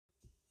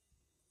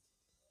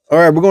All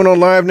right, we're going on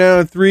live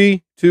now.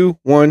 3, 2,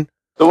 1.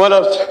 So what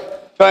I was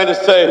trying to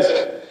say is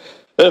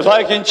that if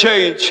I can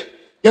change,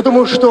 Я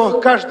думаю,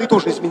 что каждый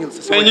тоже изменился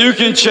and сегодня. you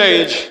can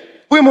change,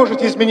 Вы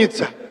можете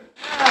измениться.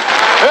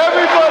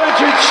 everybody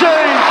can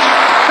change.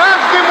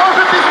 Каждый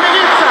может измениться.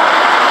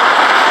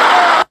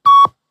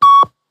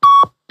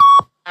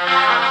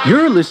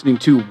 You're listening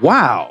to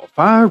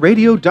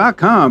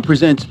WowFireRadio.com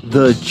presents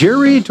the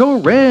Jerry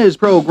Torres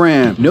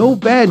program. No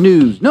bad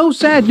news, no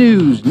sad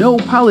news, no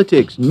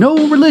politics,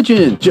 no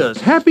religion,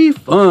 just happy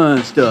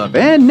fun stuff.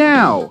 And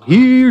now,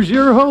 here's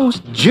your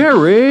host,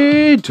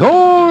 Jerry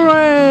Torres.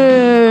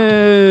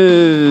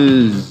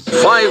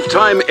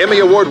 5-time Emmy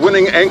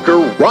Award-winning anchor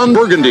Ron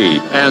Burgundy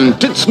and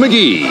Tits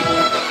McGee.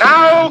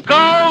 Now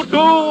go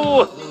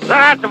do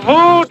that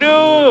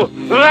voodoo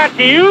that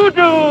you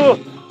do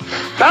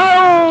so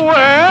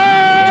well.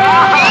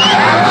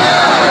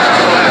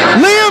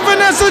 Leah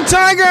Vanessa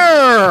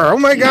Tiger! Oh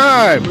my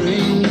God!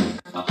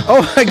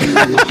 Oh my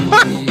God!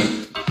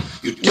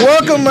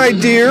 Welcome, my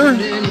dear.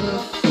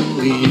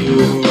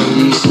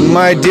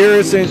 My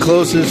dearest and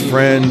closest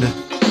friend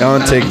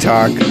on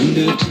TikTok.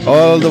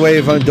 All the way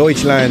from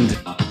Deutschland.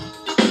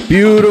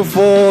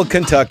 Beautiful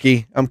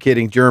Kentucky. I'm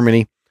kidding,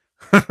 Germany.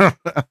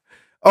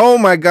 Oh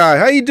my God.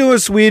 How you doing,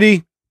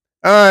 sweetie?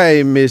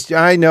 I missed you.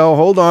 I know.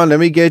 Hold on. Let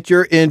me get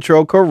your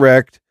intro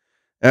correct.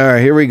 All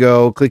right, here we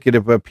go. Click it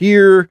up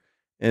here.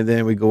 And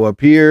then we go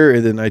up here.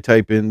 And then I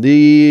type in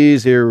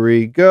these. Here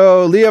we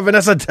go. Leah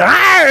Vanessa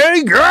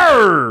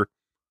Tiger.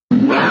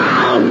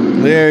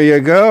 There you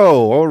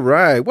go. All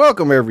right.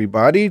 Welcome,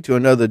 everybody, to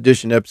another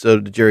edition episode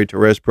of the Jerry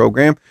Torres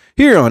program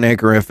here on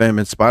Anchor FM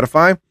and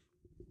Spotify.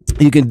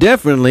 You can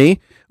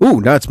definitely,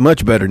 that's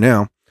much better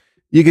now.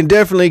 You can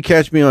definitely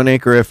catch me on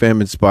Anchor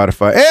FM and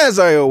Spotify. As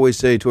I always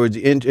say towards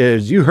the end,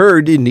 as you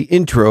heard in the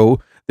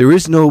intro, there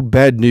is no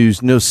bad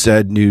news, no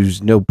sad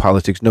news, no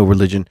politics, no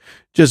religion,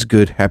 just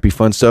good, happy,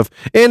 fun stuff.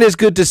 And it's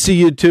good to see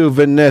you too,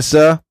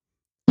 Vanessa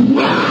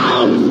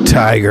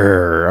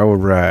Tiger. All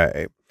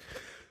right.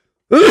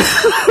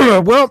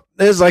 Well,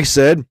 as I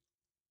said,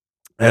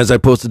 as I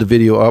posted the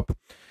video up,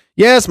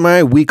 yes,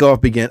 my week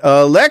off began.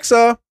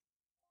 Alexa,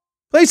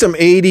 play some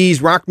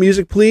 80s rock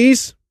music,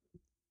 please.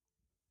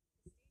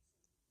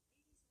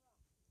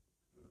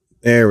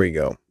 There we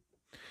go.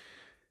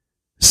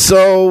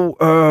 So,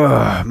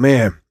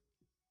 man,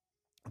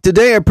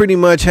 today I pretty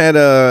much had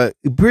a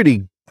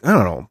pretty,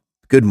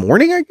 good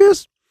morning, I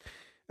guess.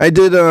 I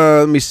did,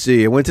 let me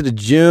see. I went to the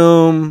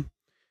gym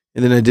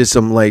and then I did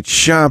some light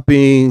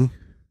shopping.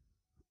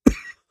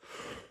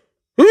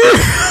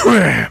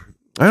 I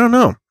don't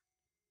know.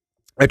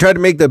 I tried to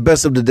make the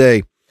best of the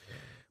day,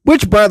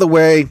 which, by the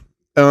way,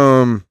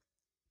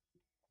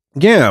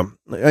 yeah,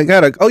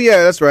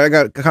 that's right. I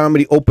got a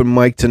comedy open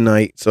mic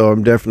tonight. So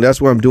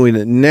that's where I'm doing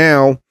it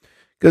now.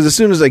 Because as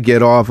soon as I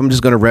get off, I'm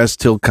just going to rest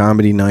till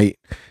comedy night.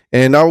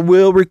 And I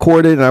will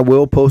record it and I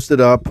will post it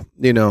up.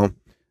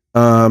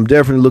 I'm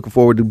definitely looking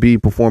forward to be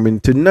performing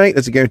tonight.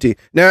 That's a guarantee.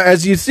 Now,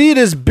 as you see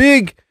this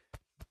big,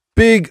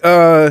 thank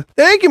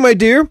you, my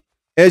dear.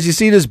 As you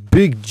see this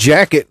big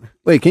jacket.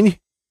 Wait, can you?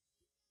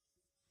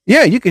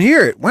 Yeah, you can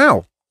hear it.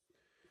 Wow.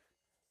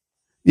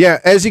 Yeah,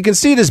 as you can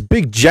see this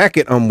big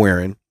jacket I'm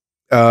wearing.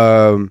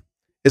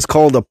 It's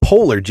called a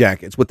polar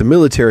jacket. It's what the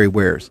military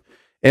wears.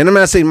 And I'm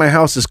not saying my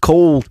house is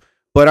cold,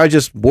 but I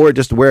just wore it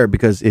just to wear it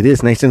because it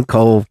is nice and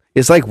cold.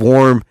 It's like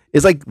warm.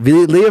 It's like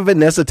Leah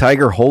Vanessa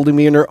Tiger holding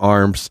me in her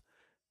arms.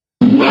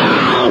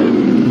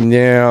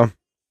 Yeah.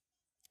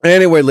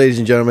 Anyway, ladies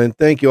and gentlemen,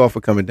 thank you all for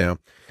coming down.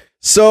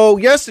 So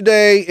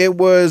yesterday it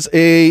was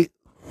a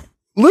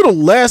little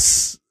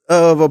less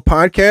of a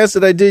podcast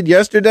that I did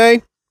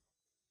yesterday.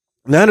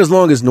 Not as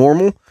long as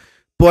normal.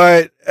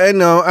 But I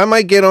know I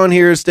might get on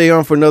here, stay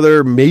on for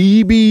another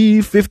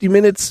maybe 50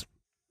 minutes.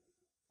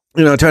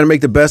 Trying to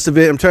make the best of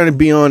it. I'm trying to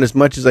be on as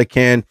much as I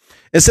can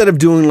instead of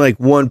doing like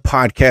one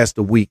podcast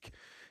a week.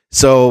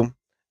 So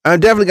I'm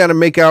definitely got to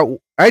make out.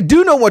 I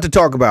do know what to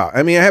talk about.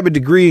 I mean, I have a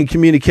degree in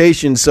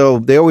communication. So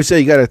they always say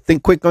you got to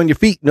think quick on your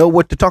feet, know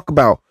what to talk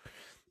about.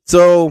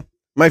 So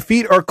my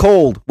feet are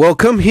cold. Well,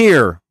 come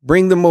here.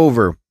 Bring them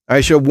over.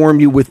 I shall warm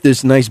you with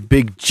this nice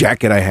big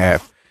jacket I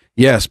have.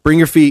 Yes, bring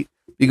your feet.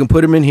 You can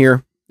put them in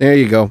here. There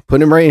you go.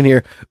 Put them right in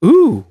here.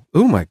 Ooh,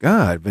 oh my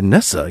God,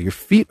 Vanessa, your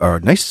feet are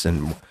nice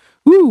and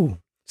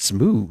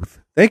smooth.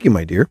 Thank you,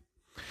 my dear.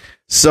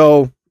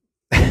 So,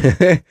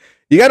 you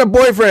got a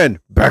boyfriend.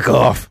 Back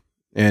off.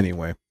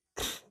 Anyway.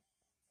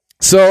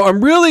 So,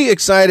 I'm really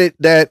excited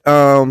that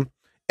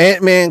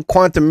Ant-Man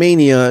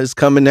Quantumania is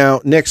coming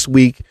out next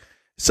week.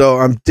 So,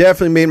 I'm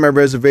definitely made my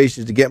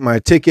reservations to get my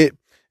ticket.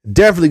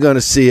 Definitely going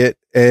to see it.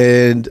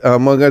 And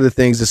among other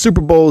things, the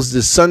Super Bowl is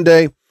this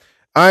Sunday.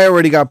 I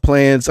already got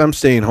plans. I'm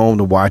staying home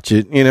to watch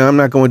it. I'm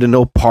not going to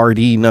no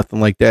party, nothing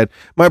like that.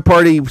 My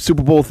party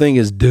Super Bowl thing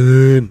is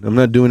done. I'm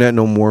not doing that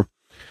no more.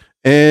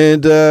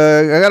 And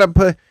I got to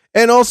put,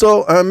 and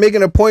also I'm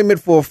making an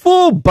appointment for a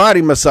full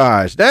body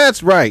massage.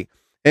 That's right.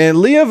 And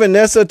Leah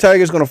Vanessa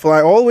Tiger is going to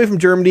fly all the way from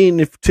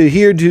Germany to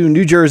here to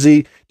New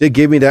Jersey to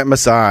give me that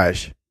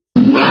massage.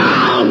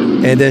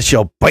 and then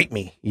she'll bite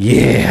me.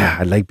 Yeah,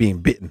 I like being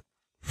bitten.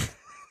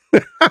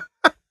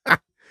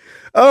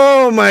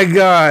 Oh my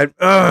God.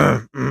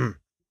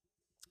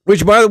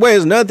 Which, by the way,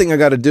 is another thing I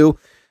got to do.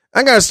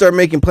 I got to start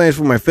making plans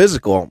for my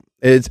physical.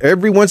 It's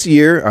every once a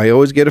year. I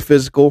always get a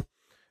physical,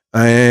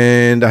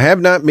 and I have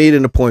not made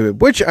an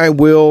appointment, which I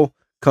will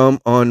come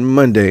on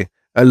Monday.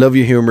 I love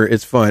your humor.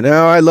 It's fun.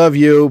 Now, I love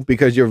you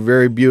because you're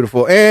very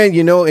beautiful, and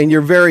and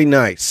you're very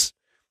nice.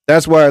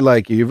 That's why I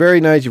like you. You're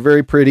very nice. You're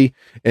very pretty,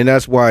 and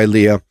that's why,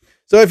 Leah.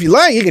 So if you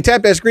like, you can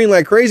tap that screen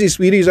like crazy,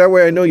 sweeties. That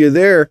way I know you're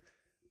there.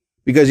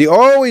 Because you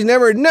always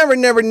never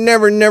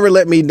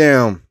let me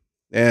down.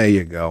 There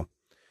you go.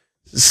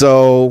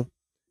 So,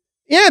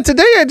 yeah,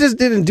 today I just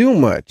didn't do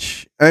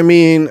much. I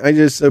mean,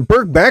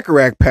 Burt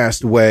Bacharach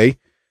passed away.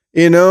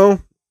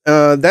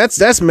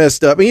 That's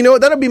messed up. And you know what?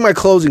 That'll be my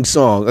closing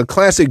song, a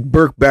classic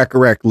Burt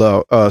Bacharach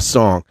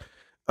song.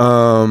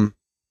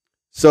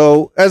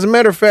 So, as a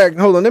matter of fact,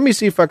 hold on, let me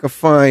see if I can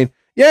find.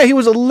 Yeah, he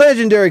was a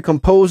legendary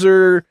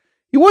composer.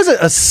 He wasn't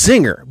a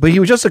singer, but he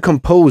was just a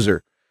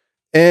composer.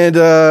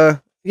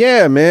 And,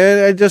 yeah,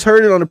 man, I just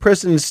heard it on the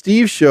Preston and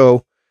Steve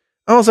show.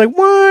 I was like,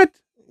 what?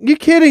 You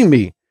kidding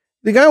me?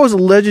 The guy was a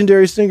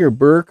legendary singer,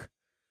 Burt.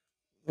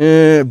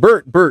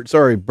 Burt.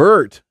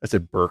 I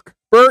said Burke.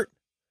 Burt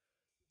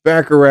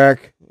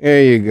Bacharach.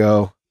 There you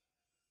go.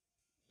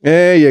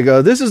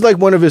 This is like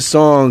one of his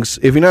songs.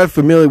 If you're not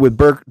familiar with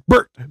Burt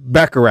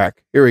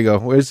Bacharach, here we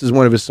go. This is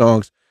one of his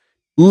songs.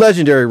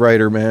 Legendary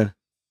writer, man.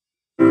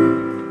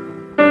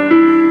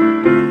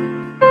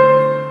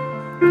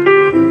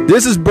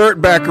 This is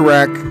Burt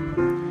Bacharach.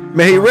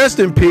 May he rest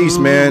in peace,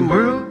 man. The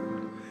world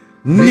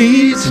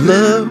needs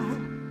love.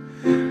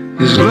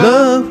 His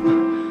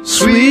love,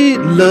 sweet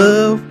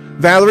love.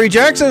 Valerie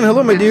Jackson,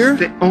 hello, my dear.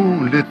 The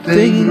only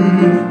thing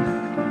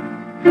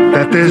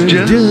that there's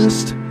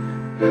just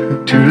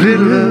too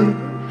little love.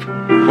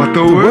 What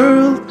the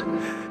world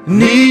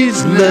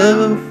needs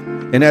love.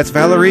 And that's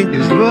Valerie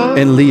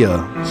and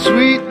Leah.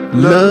 Sweet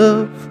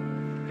love.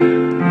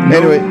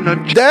 Anyway,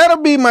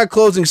 that'll be my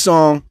closing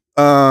song.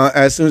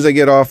 As soon as I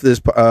get off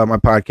this my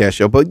podcast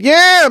show. But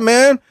yeah,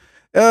 man,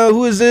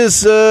 who is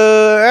this?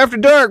 After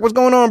Dark, what's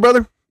going on,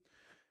 brother?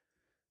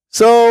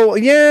 So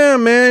yeah,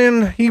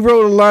 man, he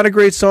wrote a lot of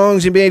great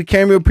songs. He made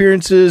cameo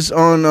appearances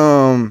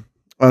on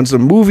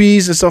some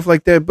movies and stuff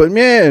like that. But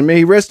man, may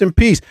he rest in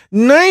peace.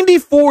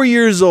 94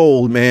 years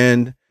old,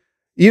 man.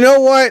 You know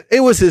what?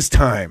 It was his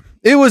time.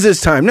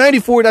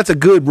 94. That's a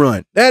good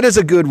run. That is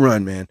a good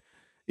run, man.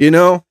 He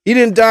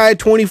didn't die at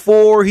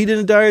 24. He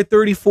didn't die at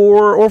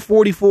 34 or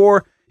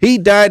 44. He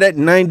died at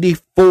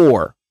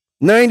 94.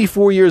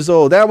 94 years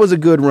old. That was a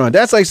good run.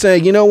 That's like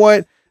saying, you know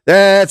what?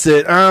 That's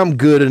it. I'm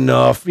good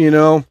enough,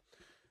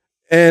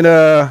 And,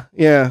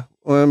 yeah,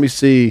 well, let me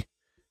see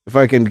if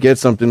I can get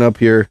something up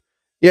here.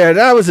 Yeah,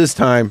 that was his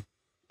time.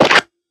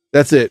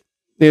 That's it,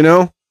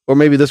 or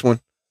maybe this one.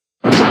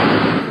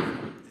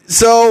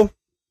 So,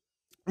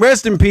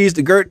 rest in peace,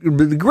 the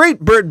great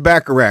Burt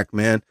Bacharach,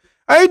 man.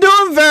 How you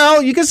doing,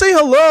 Val? You can say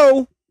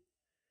hello.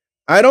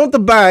 I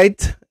don't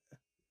bite.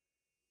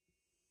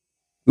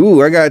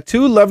 Ooh, I got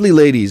two lovely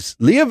ladies,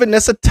 Leah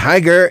Vanessa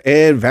Tiger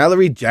and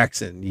Valerie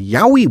Jackson.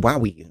 Yowie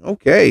wowie.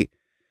 Okay.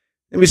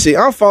 Let me see.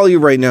 I'll follow you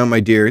right now, my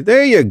dear.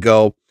 There you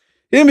go.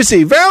 Let me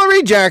see.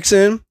 Valerie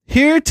Jackson,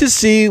 here to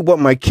see what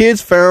my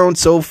kids found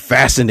so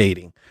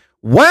fascinating.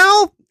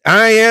 Well,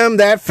 I am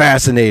that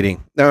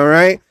fascinating. All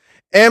right.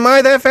 Am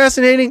I that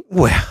fascinating?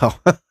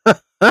 Well,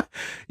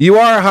 you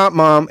are a hot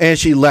mom, and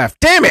she left.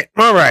 Damn it.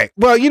 All right.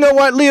 Well, you know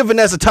what? Leah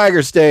Vanessa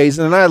Tiger stays,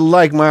 and I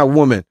like my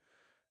woman.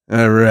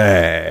 All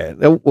right.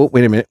 Oh,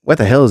 wait a minute. What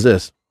the hell is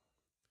this?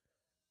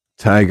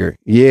 Tiger.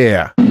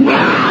 Yeah.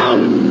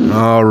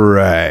 All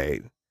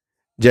right.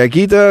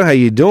 Jaquita, how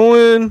you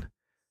doing?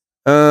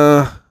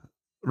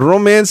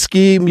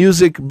 Romansky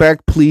music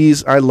back,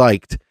 please. I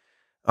liked.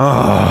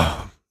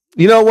 Oh.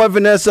 You know what,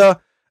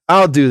 Vanessa?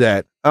 I'll do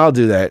that.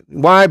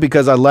 Why?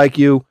 Because I like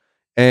you,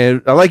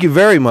 and I like you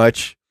very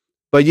much,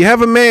 but you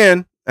have a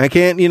man. I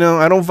can't,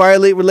 I don't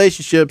violate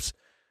relationships.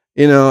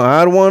 I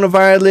don't want to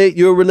violate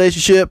your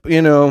relationship.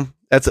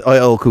 That's an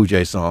LL Cool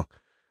J song.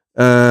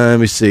 Let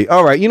me see.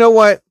 All right. You know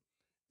what?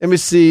 Let me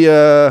see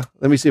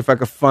if I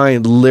can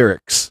find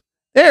lyrics.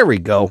 There we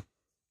go.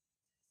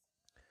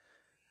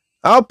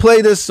 I'll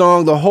play this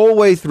song the whole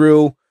way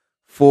through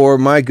for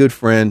my good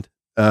friend,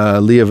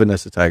 Leah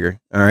Vanessa Tiger.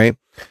 All right.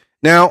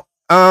 Now,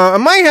 I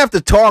might have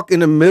to talk in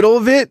the middle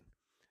of it.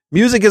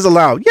 Music is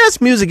allowed.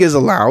 Yes, music is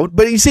allowed.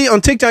 But you see, on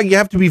TikTok, you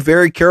have to be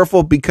very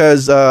careful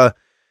because there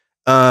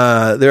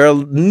are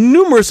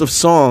numerous of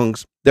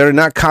songs that are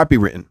not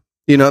copywritten.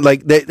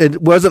 Like it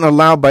wasn't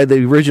allowed by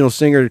the original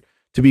singer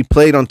to be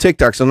played on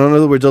TikTok. So in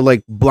other words, they'll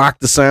like block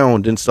the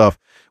sound and stuff,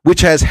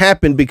 which has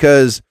happened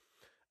because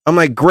I'm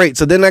like, great.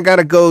 So then I got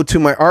to go to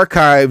my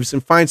archives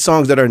and find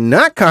songs that are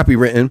not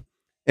copywritten,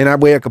 and that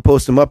way I can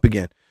post them up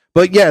again.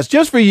 But yes,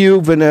 just for you,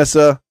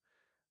 Vanessa.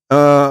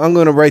 I'm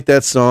going to write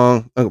that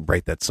song. I'm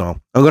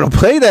going to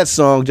play that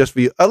song just for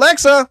you.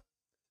 Alexa,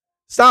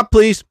 stop,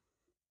 please.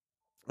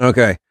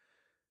 Okay.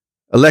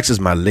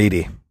 Alexa's my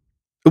lady.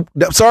 Oop,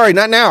 no, sorry,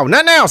 not now.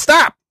 Not now.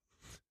 Stop.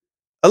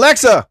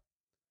 Alexa,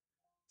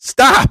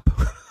 stop.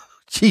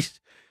 Jeez.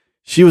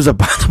 She was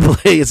about to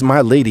play It's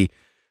My Lady.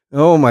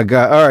 Oh, my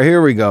God. All right,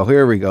 here we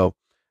go.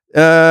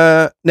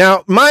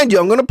 Now, mind you,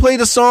 I'm going to play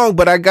the song,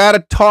 but I got to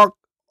talk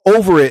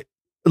over it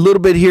a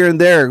little bit here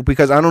and there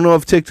because I don't know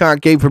if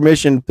TikTok gave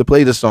permission to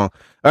play the song.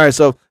 All right,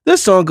 so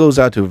this song goes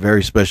out to a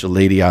very special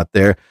lady out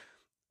there.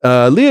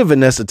 Leah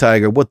Vanessa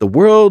Tiger, What the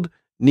World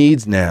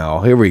Needs Now.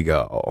 Here we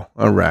go.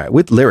 All right,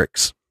 with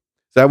lyrics.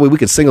 So that way we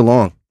can sing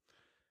along.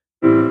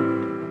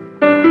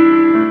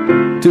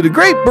 To the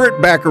great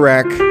Burt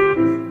Bacharach,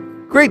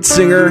 great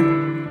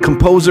singer,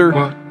 composer.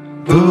 What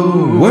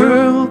the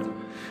world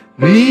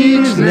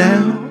needs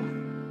now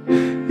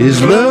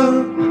is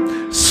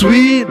love,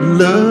 sweet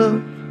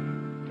love.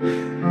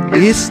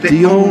 It's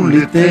the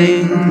only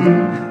thing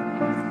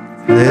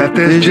that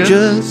there's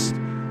just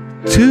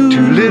too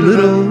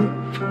little.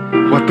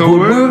 What the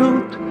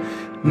world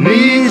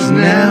needs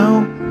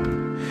now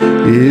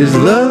is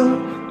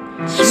love,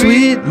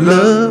 sweet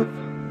love.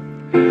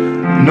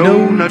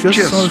 No, not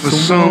just for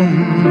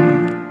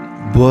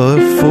some, but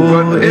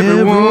for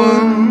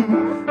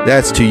everyone.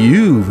 That's to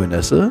you,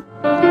 Vanessa.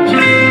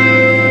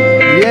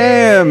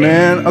 Yeah,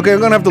 man. Okay, I'm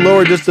going to have to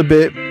lower just a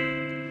bit.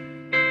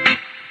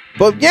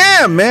 But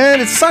yeah,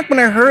 man, it sucked when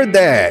I heard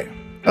that.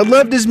 I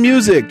loved his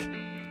music.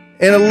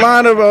 And a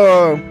lot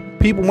of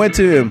people went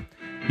to him.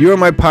 You're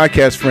my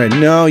podcast friend.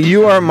 No,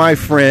 you are my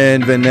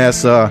friend,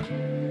 Vanessa.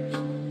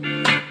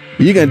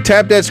 You can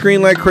tap that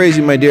screen like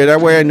crazy, my dear. That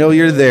way I know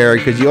you're there,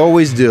 because you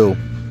always do.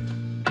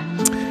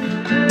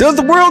 Does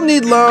the world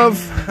need love?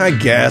 I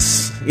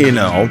guess. You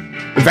know.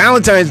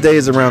 Valentine's Day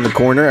is around the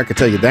corner. I can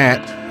tell you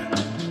that.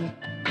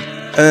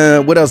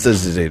 What else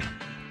does it say?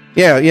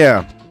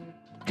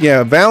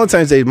 Yeah.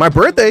 Valentine's Day. My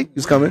birthday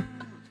is coming.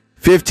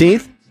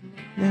 15th.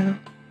 Yeah.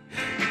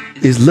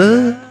 Is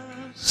love,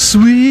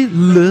 sweet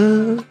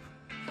love.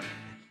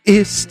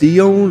 It's the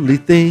only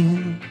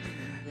thing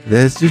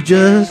that's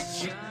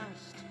just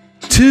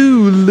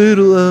too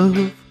little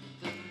of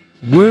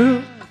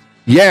world.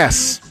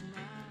 Yes.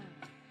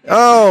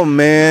 Oh,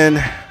 man.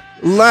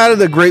 A lot of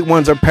the great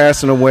ones are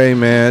passing away,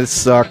 man. It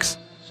sucks.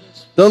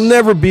 There'll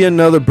never be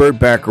another Burt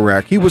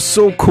Bacharach. He was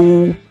so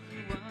cool.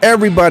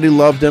 Everybody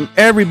loved him.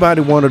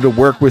 Everybody wanted to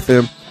work with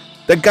him.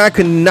 That guy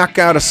could knock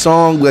out a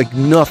song like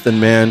nothing,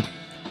 man.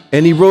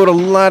 And he wrote a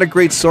lot of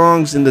great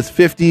songs in the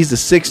 50s, the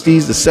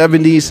 60s, the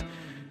 70s.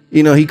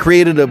 You know, he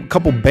created a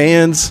couple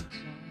bands.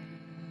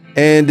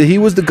 And he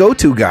was the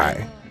go-to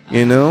guy,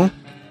 you know.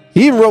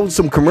 He wrote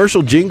some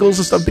commercial jingles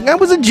and stuff. The guy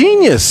was a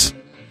genius.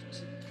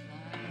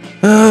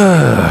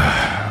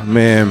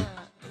 Man.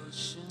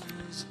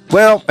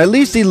 Well, at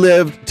least he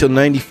lived till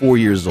 94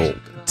 years old.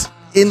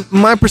 In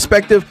my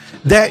perspective,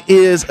 that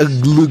is a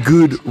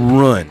good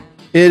run.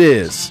 It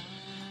is.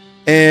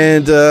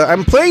 And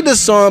I'm playing this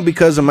song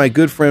because of my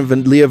good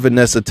friend Leah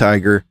Vanessa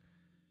Tiger.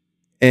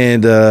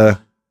 And,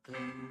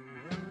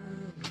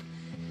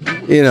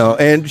 you know,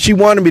 and she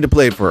wanted me to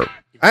play it for her.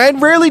 I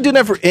rarely do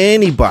that for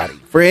anybody,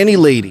 for any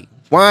lady.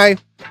 Why?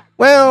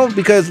 Well,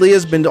 because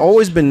Leah's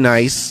always been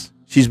nice.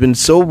 She's been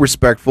so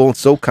respectful,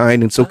 so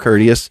kind, and so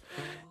courteous.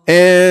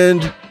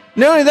 And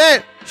not only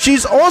that,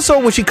 she's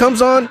also, when she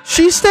comes on,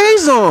 she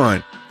stays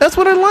on. That's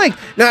what I like.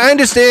 Now, I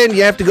understand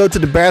you have to go to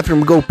the bathroom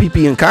and go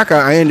pee-pee and caca.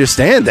 I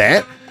understand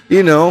that,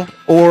 you know.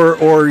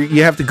 Or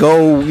you have to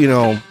go, you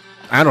know,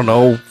 I don't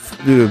know,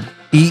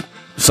 eat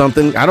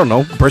something. I don't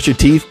know, brush your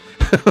teeth.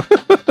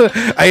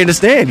 I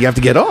understand. You have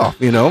to get off,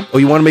 you know. Or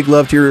you want to make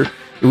love to your,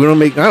 you want to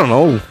make, I don't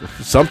know,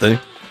 something.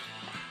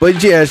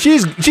 But yeah,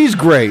 she's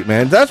great,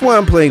 man. That's why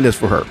I'm playing this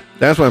for her.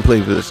 That's why I'm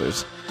playing for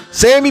this.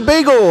 Sammy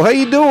Bagel, how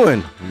you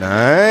doing?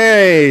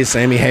 Nice.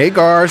 Sammy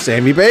Hagar,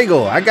 Sammy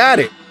Bagel. I got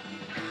it.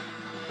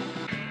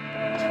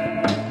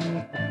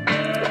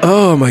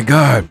 Oh, my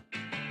God.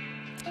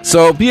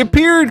 So he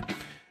appeared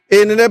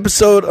in an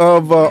episode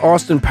of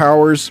Austin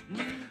Powers.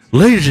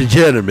 Ladies and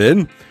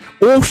gentlemen,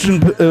 Burt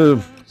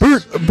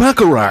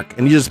Bacharach.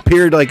 And he just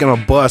appeared like on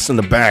a bus in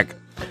the back.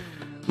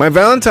 My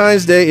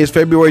Valentine's Day is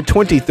February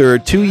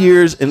 23rd, 2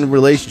 years in a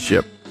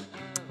relationship.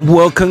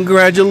 Well,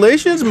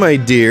 congratulations, my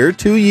dear.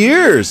 2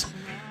 years.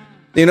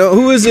 You know,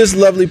 who is this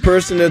lovely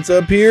person that's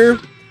up here?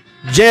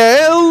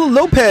 Jael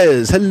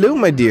Lopez. Hello,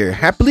 my dear.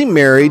 Happily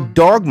married,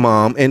 dog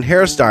mom, and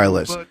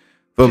hairstylist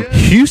from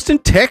Houston,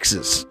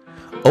 Texas.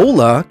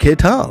 Hola, ¿qué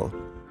tal?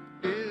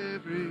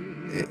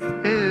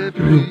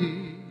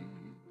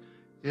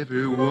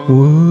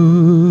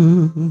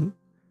 Everyone.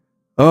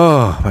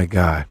 Oh, my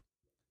God.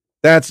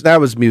 That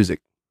was music.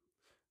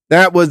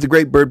 That was the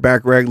great Burt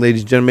Bacharach,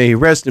 ladies and gentlemen. He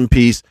rest in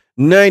peace.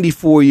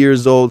 94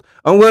 years old.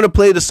 I'm going to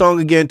play the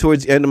song again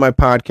towards the end of my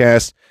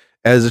podcast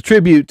as a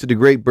tribute to the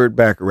great Burt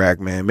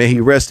Bacharach, man. May he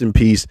rest in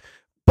peace.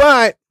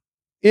 But,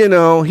 you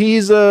know,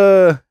 he's,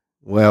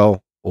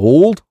 well,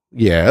 old.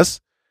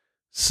 Yes.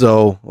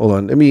 So, hold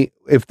on.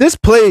 If this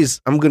plays,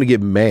 I'm going to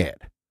get mad.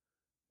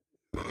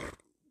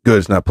 Good,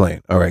 it's not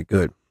playing. All right,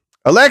 good.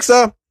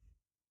 Alexa,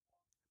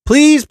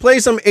 please play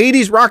some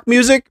 80s rock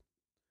music.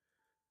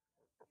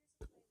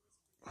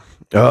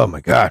 Oh,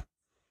 my God.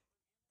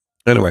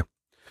 Anyway.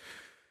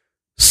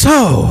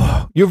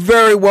 So, you're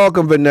very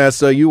welcome,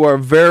 Vanessa. You are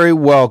very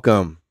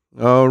welcome.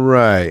 All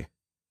right.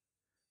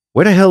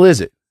 Where the hell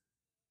is it?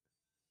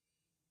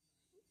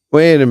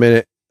 Wait a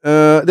minute.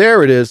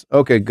 There it is.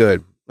 Okay,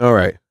 good. All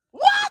right.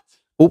 What?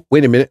 Oh,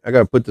 wait a minute. I got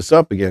to put this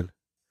up again.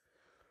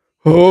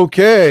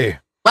 Okay.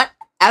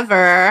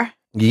 Whatever.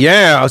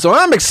 Yeah, so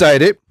I'm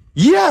excited.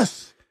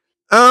 Yes.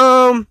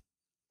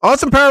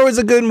 Austin Power was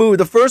a good movie.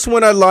 The first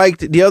one I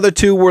liked. The other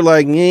two were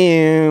like,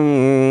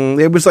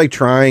 it was like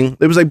trying.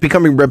 It was like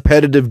becoming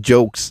repetitive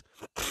jokes.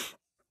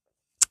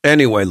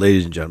 Anyway,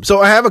 ladies and gentlemen.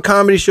 So I have a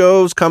comedy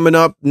shows coming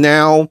up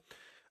now.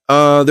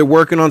 They're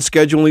working on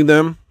scheduling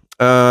them.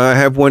 I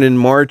have one in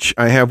March.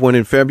 I have one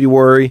in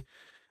February.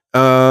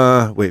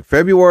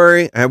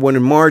 February. I have one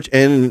in March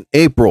and in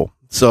April.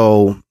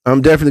 So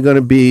I'm definitely going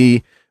to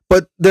be,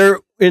 but they're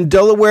in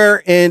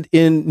Delaware and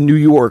in New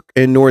York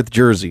and North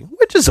Jersey,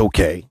 which is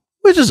okay.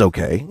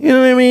 You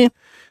know what I mean?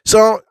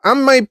 So I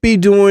might be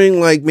doing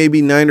like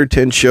maybe 9 or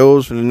 10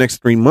 shows for the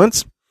next 3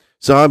 months.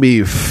 So I'll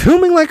be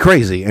filming like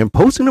crazy and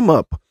posting them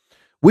up,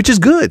 which is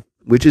good.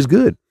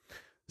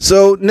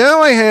 So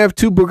now I have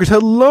 2 bookers.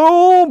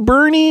 Hello,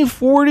 Bernie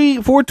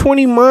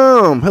 420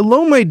 Mom.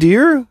 Hello, my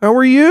dear. How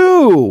are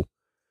you?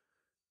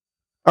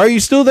 Are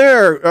you still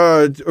there?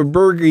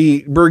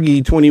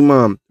 Bergie 20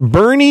 Mom.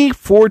 Bernie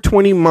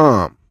 420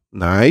 Mom.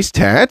 Nice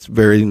tats.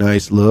 Very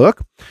nice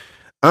look.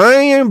 I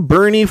am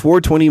Bernie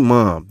 420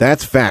 Mom.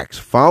 That's facts.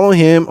 Follow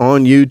him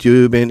on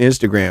YouTube and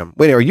Instagram.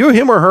 Wait, are you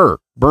him or her?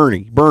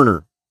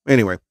 Burner.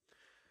 Anyway.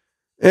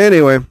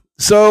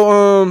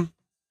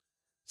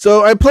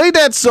 So I played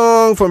that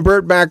song from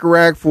Burt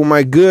Bacharach for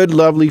my good,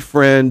 lovely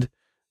friend,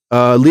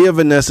 Leah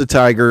Vanessa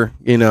Tiger,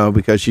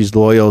 because she's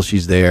loyal.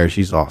 She's there.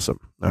 She's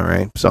awesome. All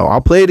right. So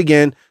I'll play it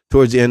again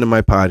towards the end of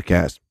my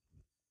podcast.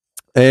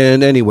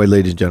 And anyway,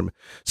 ladies and gentlemen.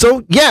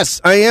 So,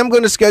 yes, I am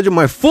going to schedule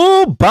my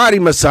full body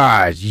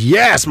massage.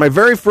 Yes, my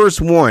very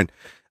first one.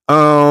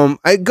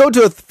 I go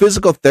to a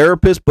physical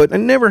therapist, but I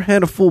never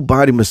had a full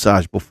body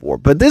massage before.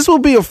 But this will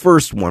be a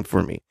first one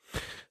for me.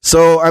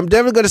 So, I'm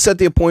definitely going to set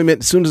the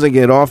appointment as soon as I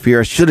get off here.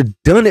 I should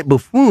have done it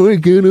before I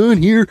get on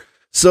here.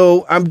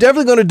 So, I'm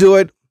definitely going to do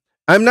it.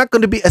 I'm not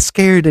going to be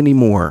scared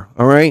anymore.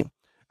 All right?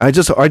 I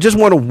just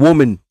want a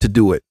woman to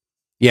do it.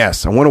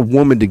 Yes, I want a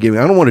woman to give me.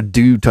 I don't want a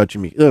dude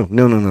touching me. Oh,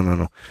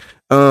 no.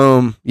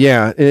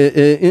 Yeah.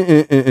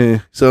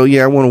 So,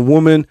 yeah, I want a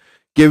woman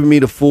giving me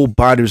the full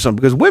body or something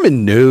because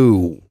women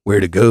know where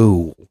to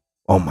go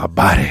on my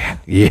body.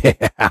 Yeah.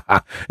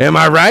 Am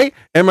I right?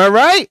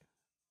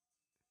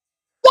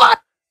 What?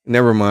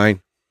 Never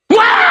mind.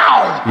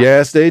 Wow!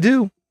 Yes, they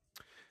do.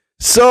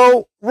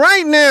 So,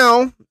 right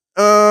now,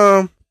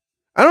 I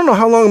don't know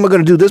how long am I going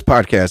to do this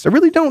podcast. I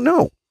really don't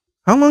know.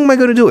 How long am I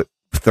going to do it?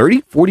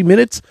 30, 40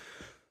 minutes?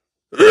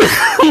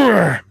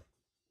 You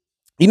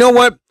know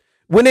what?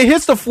 When it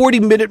hits the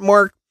 40-minute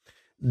mark,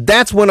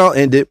 that's when I'll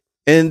end it.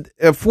 And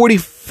a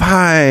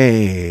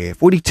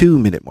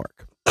 42-minute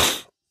mark.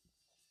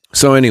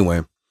 So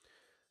anyway.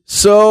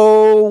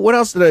 So what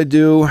else did I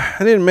do? I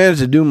didn't manage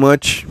to do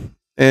much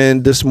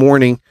and this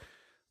morning.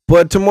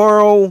 But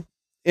tomorrow,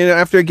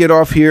 after I get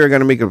off here, I got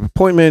to make an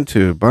appointment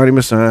to body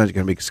massage. I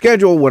got to make a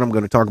schedule, what I'm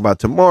going to talk about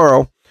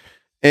tomorrow.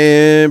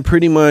 And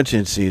pretty much,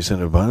 and see,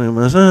 center body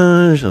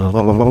massage.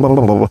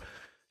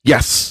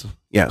 Yes.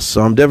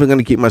 So I'm definitely going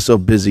to keep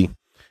myself busy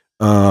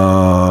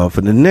for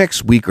the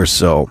next week or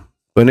so.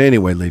 But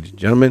anyway, ladies and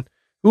gentlemen,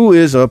 who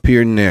is up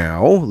here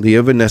now?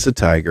 Leah Vanessa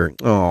Tiger.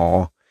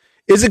 Oh,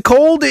 is it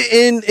cold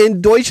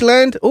in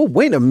Deutschland? Oh,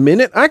 wait a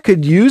minute. I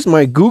could use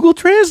my Google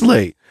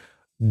Translate.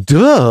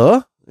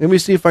 Duh. Let me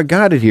see if I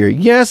got it here.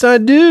 Yes, I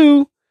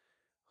do.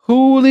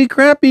 Holy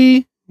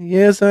crappy.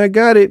 Yes, I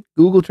got it.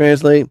 Google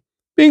Translate.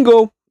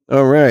 Bingo.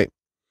 All right.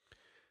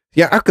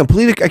 Yeah, I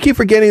keep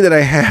forgetting that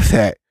I have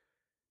that.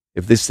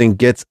 If this thing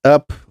gets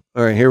up.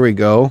 All right, here we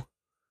go.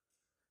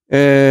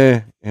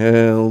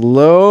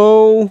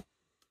 Hello,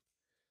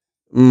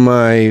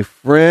 my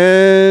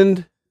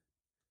friend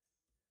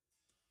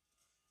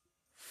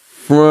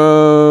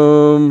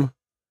from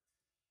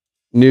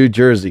New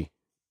Jersey.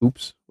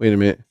 Oops, wait a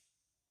minute.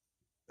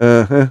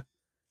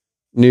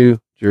 New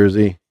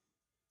Jersey.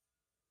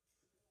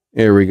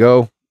 Here we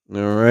go.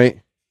 All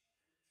right.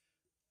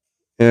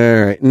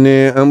 Nah,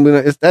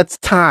 that's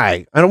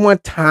Thai. I don't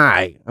want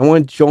Thai. I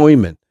want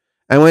Joyman.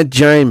 All right,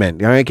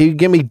 can you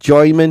give me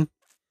Joyman?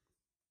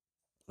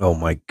 Oh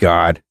my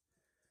God.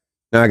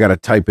 Now I got to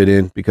type it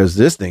in because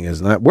this thing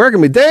is not working.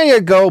 There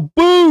you go.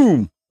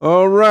 Boom.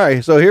 All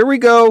right. So here we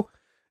go.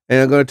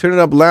 And I'm going to turn it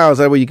up loud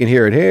so that way you can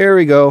hear it. Here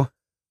we go.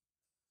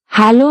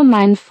 Hallo,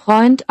 mein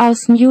Freund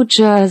aus New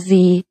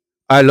Jersey.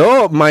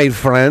 Hallo, my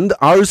friend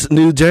aus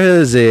New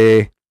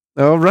Jersey.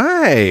 All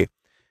right.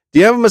 Do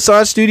you have a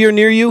massage studio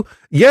near you?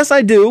 Yes,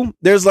 I do.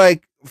 There's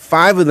like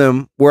 5 of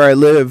them where I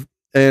live.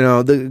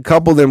 A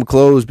couple of them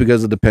closed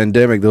because of the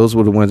pandemic. Those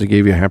were the ones that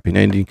gave you a happy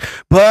ending.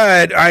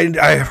 But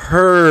I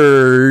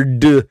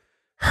heard,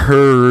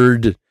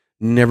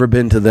 never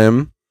been to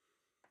them.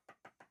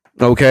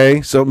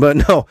 Okay, so but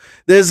no,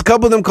 there's a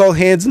couple of them called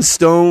Hands and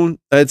Stone.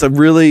 It's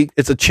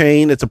a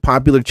chain. It's a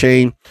popular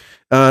chain.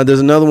 There's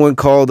another one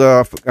called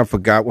I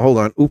forgot. Hold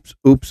on.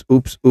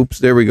 Oops.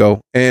 There we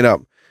go.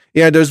 And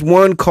yeah, there's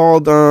one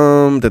called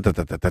Oh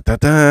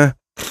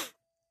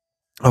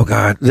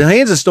God, the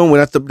Hands and Stone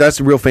one. That's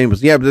the real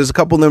famous. Yeah, but there's a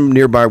couple of them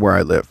nearby where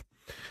I live.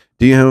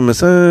 Do you have a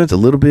massage? A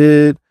little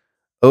bit.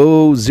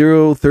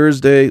 0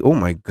 Thursday. Oh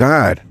my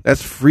God,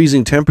 that's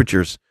freezing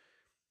temperatures.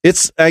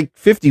 It's like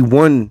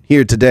 51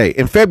 here today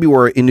in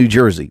February in New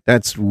Jersey.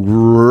 That's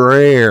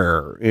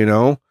rare, you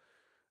know.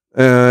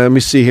 Let me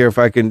see here if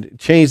I can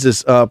change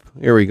this up.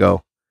 Here we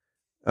go.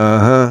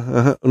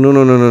 No.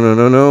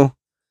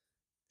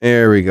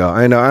 There we go.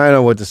 I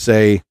know what to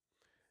say.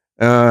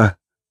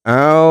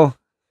 I'll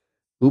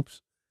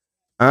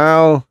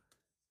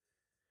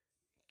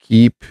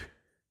keep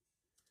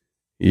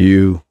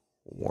you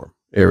warm.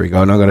 There we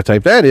go. And I'm going to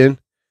type that in.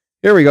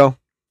 Here we go.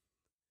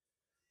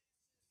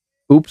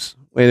 Oops.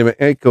 Wait a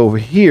minute. Go over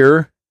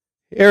here.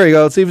 Here we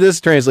go. Let's see if this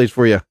translates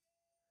for you.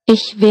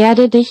 Ich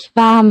werde dich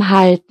warm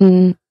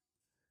halten.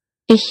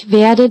 Ich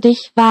werde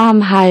dich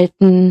warm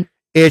halten.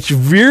 Ich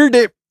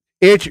werde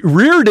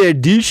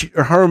dich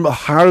warm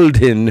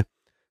halten.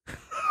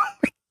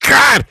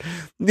 God.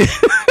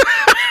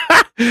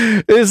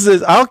 This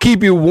is, I'll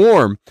keep you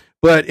warm.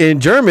 But in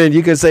German,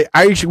 you can say,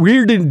 Ich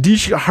werde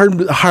dich warm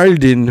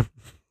halten.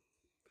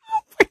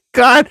 Oh my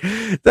God.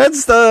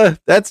 That's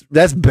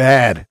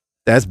bad.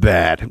 That's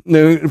bad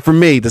for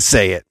me to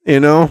say it, you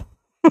know?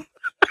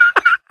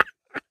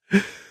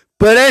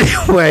 But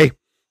anyway,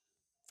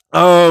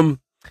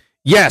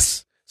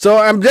 yes. So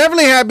I'm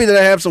definitely happy that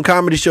I have some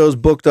comedy shows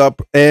booked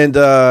up, and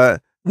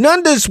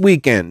none this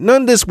weekend.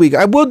 None this week.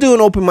 I will do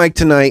an open mic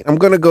tonight. I'm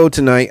going to go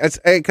tonight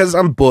because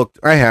I'm booked.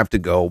 I have to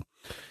go.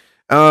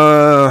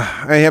 I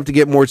have to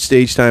get more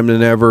stage time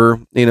than ever.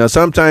 You know,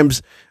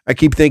 sometimes I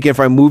keep thinking if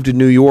I move to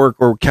New York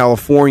or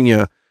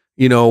California,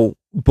 you know,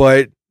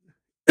 but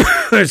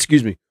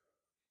excuse me.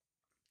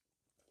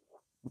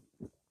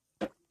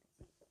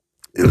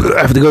 I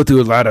have to go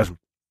through a lot of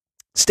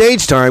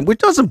stage time, which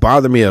doesn't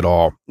bother me at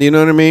all. You know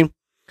what I mean?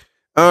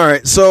 All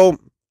right. So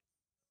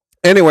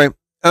anyway,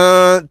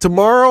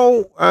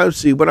 tomorrow, I'll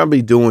see what I'll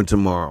be doing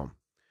tomorrow.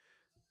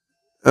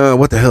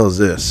 What the hell is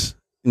this?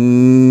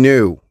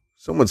 No,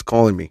 someone's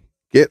calling me.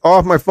 Get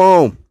off my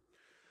phone.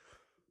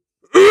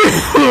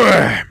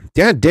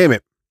 God damn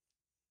it.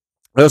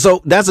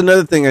 So that's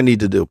another thing I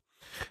need to do.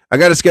 I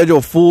got to schedule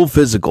a full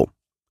physical,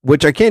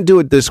 which I can't do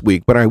it this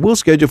week, but I will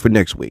schedule for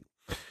next week.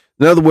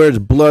 In other words,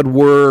 blood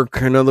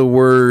work. In other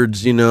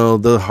words, you know,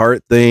 the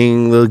heart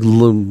thing,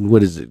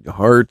 what is it?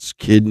 Hearts,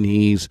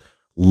 kidneys,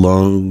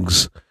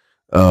 lungs,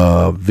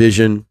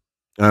 vision.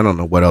 I don't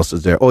know what else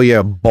is there. Oh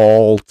yeah,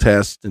 ball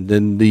test. And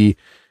then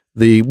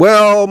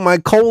well, my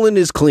colon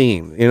is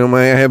clean. You know,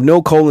 I have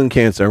no colon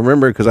cancer. I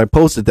remember because I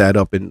posted that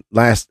up in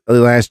last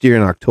year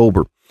in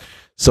October.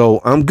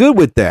 So I'm good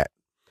with that.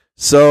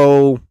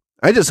 So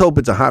I just hope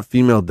it's a hot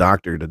female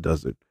doctor that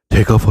does it.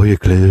 Take off all your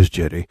clothes,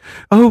 Jerry.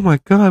 Oh my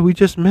God, we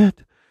just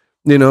met.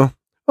 You know,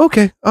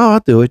 okay. Oh,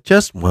 I'll do it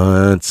just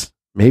once,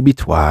 maybe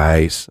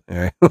twice. All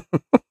right.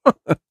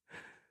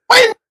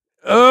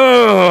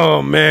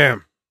 Oh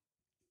man.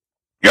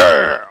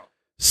 Yeah.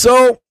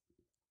 So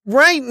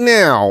right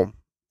now,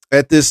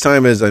 at this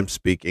time as I'm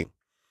speaking,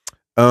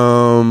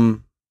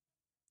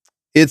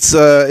 it's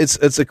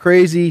a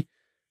crazy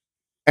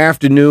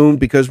afternoon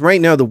because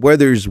right now the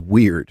weather's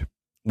weird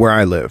where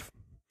I live.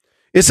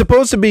 It's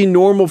supposed to be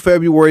normal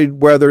February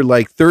weather,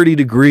 like 30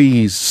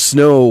 degrees,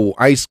 snow,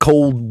 ice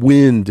cold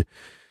wind.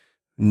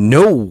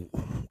 No,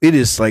 it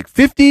is like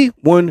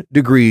 51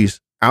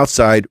 degrees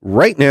outside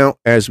right now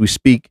as we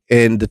speak.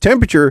 And the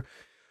temperature,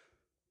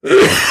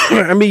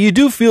 I mean, you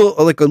do feel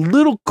like a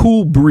little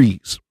cool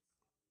breeze.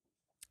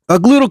 A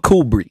little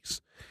cool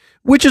breeze,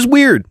 which is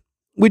weird,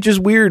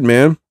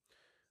 man.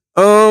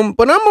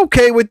 But I'm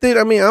okay with it.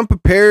 I mean, I'm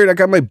prepared. I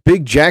got my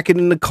big jacket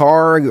in the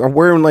car. I'm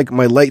wearing like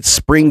my light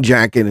spring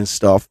jacket and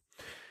stuff.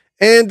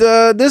 And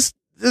this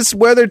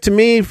weather to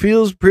me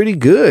feels pretty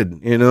good,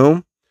 you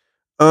know.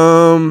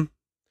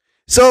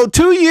 So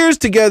 2 years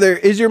together.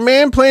 Is your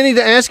man planning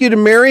to ask you to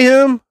marry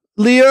him,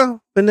 Leah,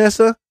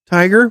 Vanessa,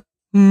 Tiger?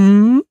 As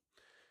a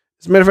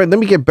matter of fact, let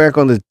me get back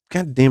on the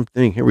goddamn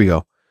thing. Here we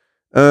go.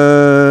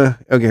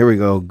 Okay, here we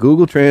go.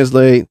 Google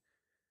Translate.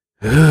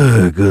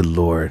 Good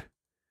Lord.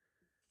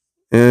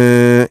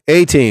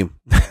 A-team.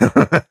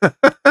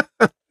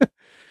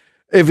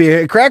 If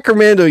you crack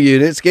commando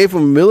unit, escape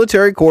from a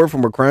military corps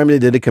from a crime they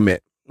didn't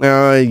commit.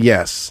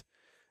 Yes.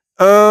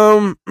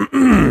 So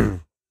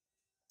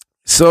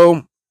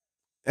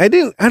I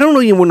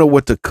don't even know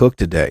what to cook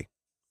today.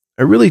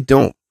 I really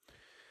don't.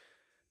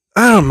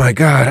 Oh my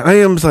God.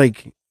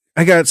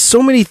 I got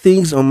so many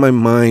things on my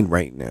mind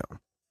right now.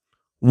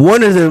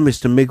 One of them is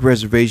to make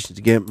reservations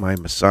to get my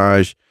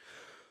massage.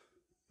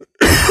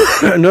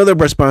 Another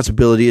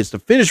responsibility is to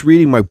finish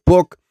reading my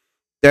book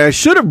that I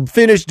should have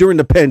finished during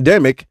the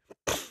pandemic.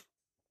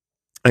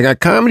 I got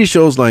comedy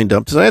shows lined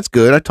up, so that's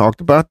good. I talked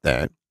about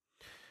that.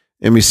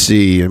 Let me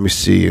see.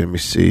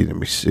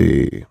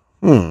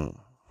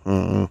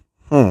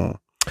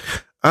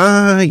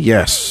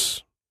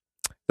 Yes.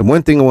 The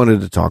one thing I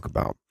wanted to talk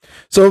about.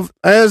 So,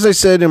 as I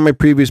said in my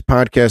previous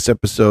podcast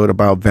episode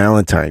about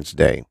Valentine's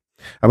Day,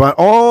 about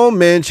all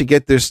men should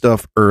get their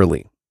stuff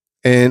early.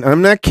 And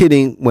I'm not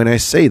kidding when I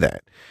say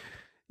that.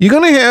 You're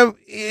going to have,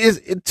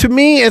 to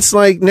me, it's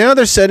like now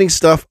they're setting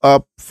stuff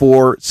up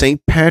for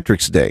St.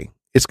 Patrick's Day.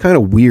 It's kind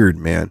of weird,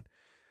 man.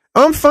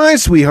 I'm fine,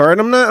 sweetheart.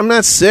 I'm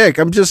not sick.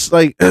 I'm just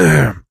like,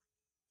 I'm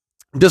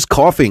just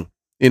coughing.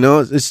 You know,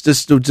 it's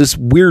just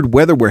weird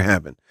weather we're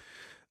having.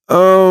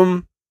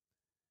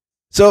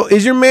 So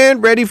is your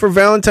man ready for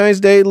Valentine's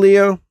Day,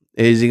 Leo?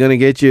 Is he going to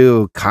get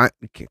you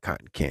cotton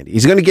candy?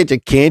 He's going to get you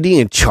candy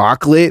and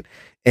chocolate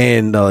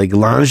and like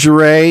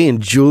lingerie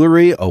and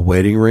jewelry, a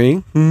wedding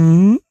ring.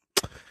 Mm-hmm.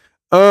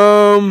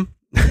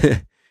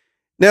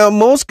 Now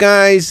most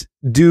guys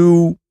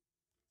do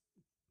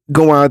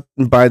go out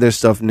and buy their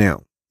stuff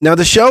now. Now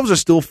the shelves are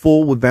still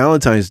full with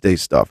Valentine's Day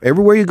stuff.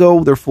 Everywhere you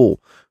go, they're full.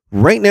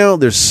 Right now,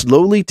 they're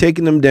slowly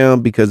taking them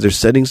down because they're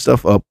setting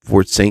stuff up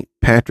for St.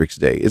 Patrick's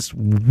Day. It's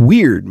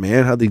weird,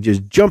 man, how they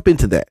just jump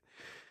into that.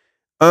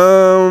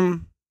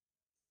 I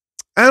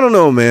don't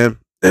know, man.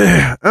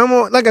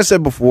 Like I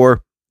said before,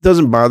 it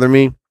doesn't bother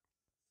me.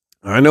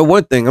 I know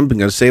one thing, I'm going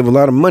to save a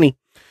lot of money.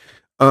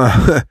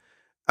 I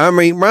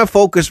mean, my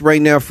focus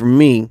right now for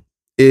me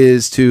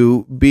is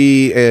to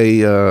be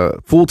a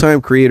full-time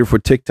creator for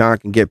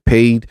TikTok and get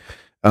paid,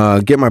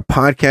 get my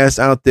podcast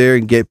out there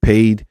and get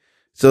paid.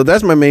 So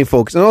that's my main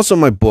focus. And also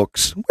my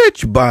books,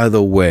 which, by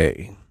the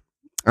way,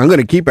 I'm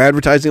going to keep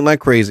advertising like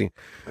crazy.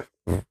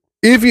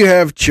 If you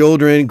have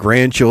children,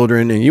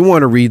 grandchildren, and you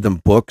want to read them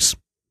books,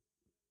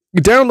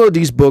 download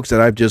these books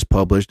that I've just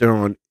published. They're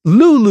on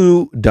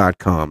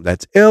lulu.com.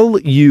 That's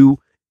LULU.com.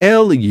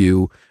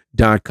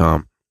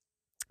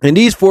 And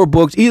these 4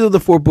 books, either of the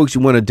 4 books you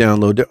want to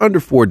download, they're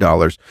under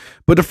 $4.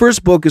 But the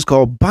first book is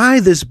called Buy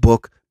This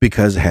Book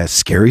because it has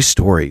scary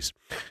stories.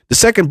 The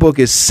second book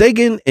is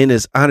Sagan and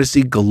His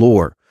Odyssey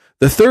Galore.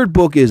 The third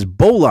book is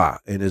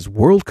Bola and His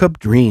World Cup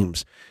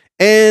Dreams.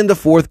 And the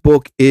fourth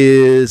book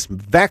is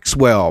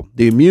Vaxwell,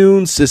 the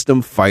Immune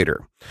System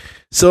Fighter.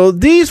 So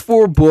these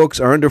 4 books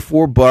are under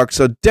 $4.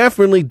 So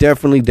definitely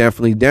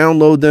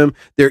download them.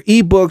 They're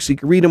ebooks. You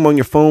can read them on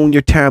your phone,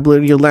 your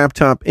tablet, your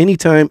laptop,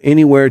 anytime,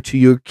 anywhere to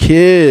your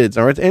kids.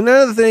 All right. And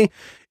another thing,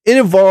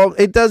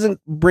 it doesn't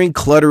bring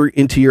clutter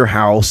into your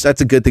house. That's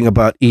a good thing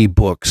about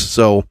ebooks.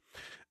 So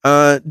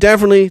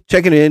definitely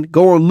check it in.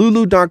 Go on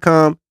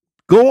lulu.com.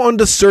 Go on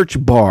the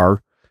search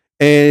bar.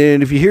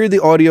 And if you hear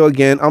the audio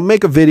again, I'll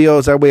make a video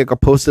so that way I can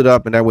post it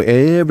up and that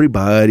way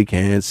everybody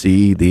can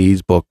see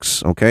these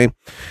books. Okay.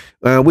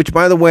 Which,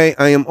 by the way,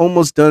 I am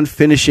almost done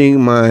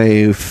finishing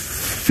my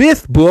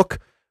 5th book.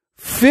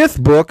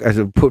 I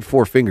should put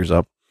 4 fingers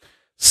up.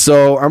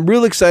 So I'm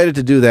really excited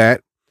to do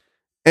that.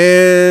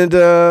 And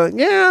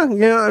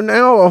I'm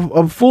now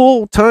a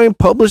full-time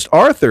published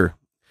author.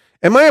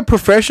 Am I a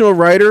professional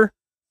writer?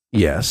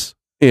 Yes.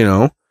 You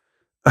know.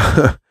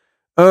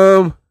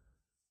 What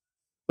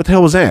the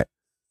hell was that?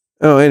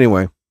 Oh,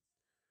 anyway.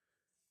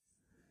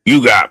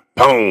 You got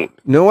pwned.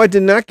 No, I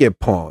did not get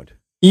pawned.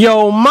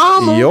 Yo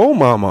mama. Yo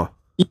mama.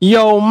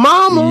 Yo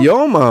mama.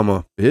 Yo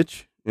mama,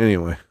 bitch.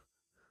 Anyway.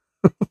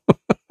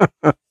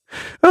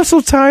 I'm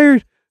so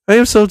tired. I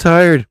am so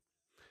tired.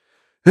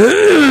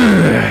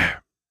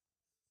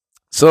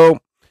 So,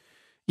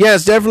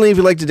 yes, definitely if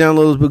you'd like to download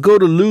those, but go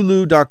to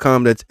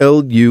lulu.com. That's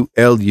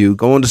LULU.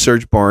 Go on the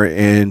search bar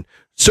and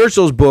search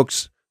those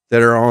books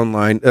that are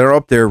online, that are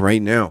up there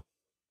right now.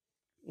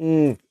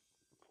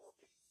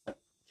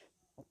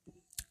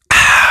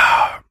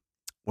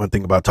 One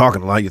thing about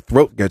talking a lot, your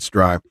throat gets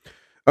dry.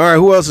 All right,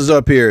 who else is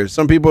up here?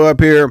 Some people up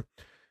here.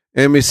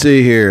 Let me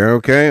see here.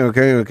 Okay.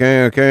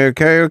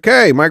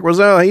 Mike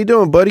Roselle, how you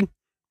doing, buddy?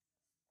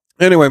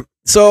 Anyway,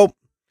 so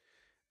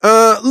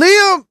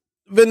Leah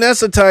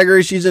Vanessa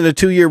Tiger, she's in a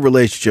 2-year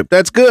relationship.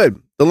 That's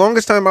good. The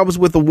longest time I was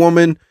with a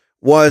woman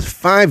was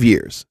 5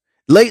 years.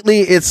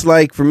 Lately, it's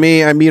like for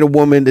me, I meet a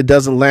woman that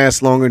doesn't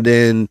last longer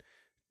than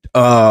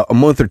a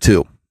month or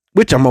 2,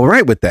 which I'm all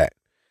right with that.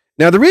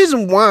 Now, the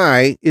reason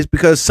why is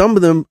because some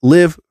of them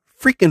live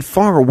freaking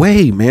far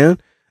away, man.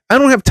 I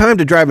don't have time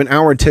to drive an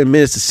hour and 10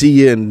 minutes to see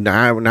you and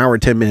an hour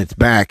and 10 minutes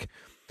back.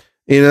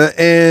 You know,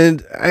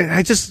 and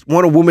I just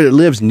want a woman that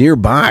lives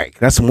nearby.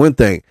 That's one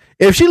thing.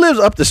 If she lives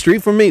up the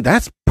street from me,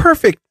 that's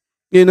perfect.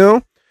 You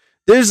know,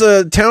 there's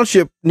a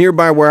township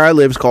nearby where I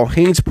live. It's called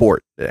Hainesport.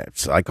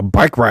 It's like a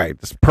bike ride.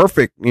 It's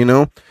perfect, you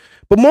know.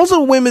 But most of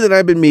the women that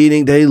I've been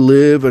meeting, they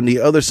live on the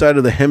other side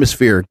of the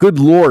hemisphere. Good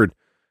Lord.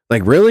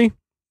 Like, really?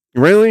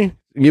 Really?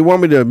 You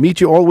want me to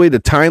meet you all the way to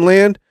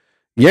Thailand?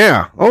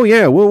 Yeah. Oh,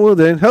 yeah. Well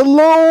then.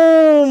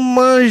 Hello,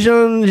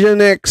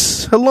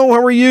 Majanjanex. Hello,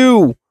 how are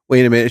you?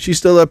 Wait a minute. Is she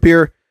still up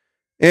here?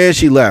 And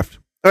she left.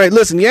 All right,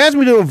 listen. You asked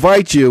me to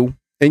invite you,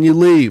 and you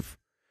leave.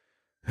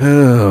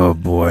 Oh,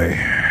 boy.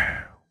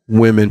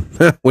 Women.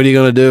 What are you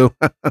going to do?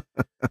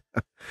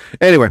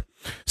 Anyway.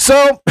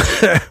 So,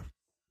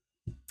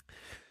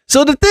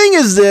 so the thing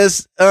is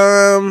this.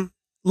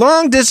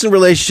 long distance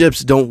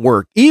relationships don't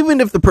work,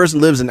 even if the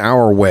person lives an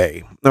hour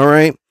away. All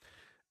right.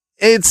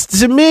 It's,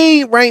 to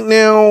me right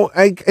now,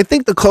 I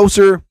think the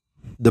closer,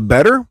 the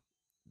better,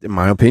 in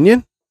my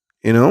opinion,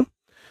 you know.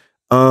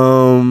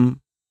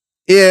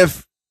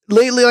 If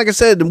lately, like I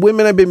said, the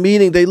women I've been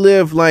meeting, they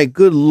live like,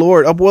 good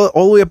Lord, all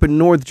the way up in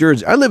North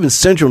Jersey. I live in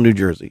central New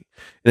Jersey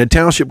in a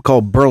township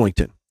called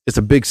Burlington. It's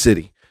a big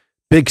city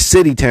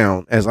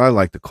town, as I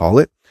like to call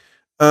it.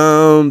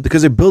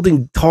 Because they're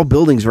building tall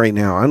buildings right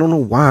now. I don't know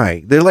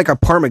why. They're like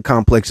apartment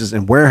complexes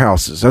and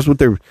warehouses. That's what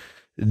they're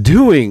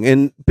doing.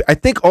 And I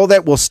think all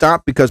that will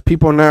stop because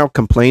people are now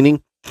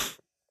complaining.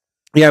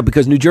 Yeah,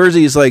 because New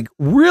Jersey is like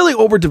really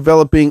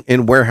overdeveloping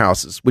in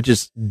warehouses, which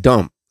is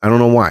dumb. I don't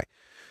know why.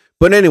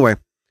 But anyway,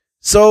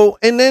 so,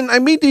 and then I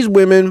meet these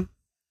women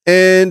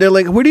and they're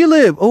like, where do you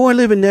live? Oh, I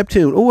live in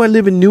Neptune. Oh, I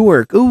live in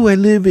Newark. Oh, I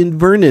live in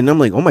Vernon. I'm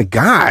like, oh my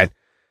God.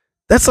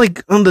 That's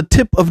like on the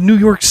tip of New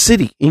York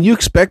City. And you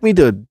expect me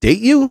to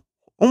date you?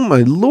 Oh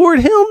my Lord,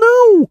 hell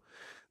no.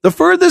 The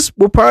furthest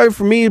will probably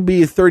for me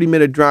be a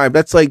 30-minute drive.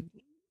 That's like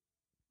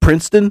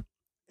Princeton.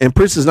 And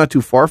Princeton's not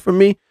too far from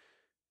me.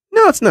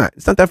 No, it's not.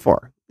 It's not that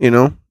far, you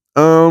know?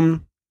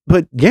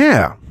 But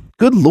yeah,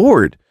 good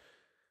Lord.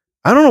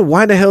 I don't know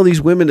why the hell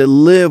these women that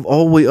live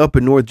all the way up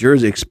in North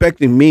Jersey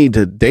expecting me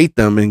to date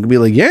them and be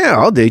like, yeah,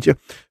 I'll date you.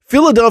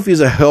 Philadelphia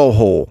is a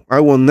hellhole. I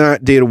will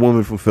not date a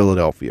woman from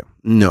Philadelphia.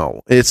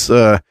 No, it's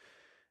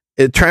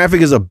traffic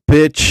is a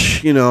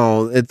bitch. You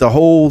know, the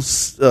whole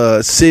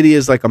city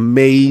is like a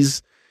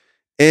maze,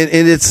 and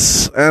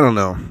it's, I don't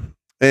know,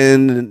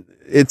 and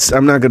it's,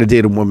 I'm not gonna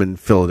date a woman in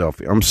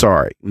Philadelphia. I'm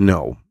sorry,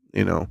 no.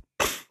 You know,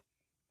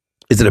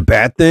 is it a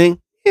bad thing?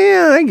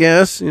 Yeah, I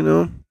guess. You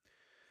know.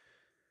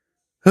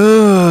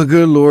 Oh,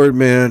 good Lord,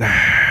 man,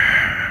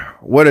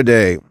 what a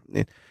day.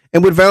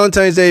 And with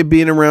Valentine's Day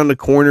being around the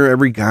corner,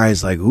 every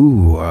guy's like,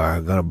 ooh,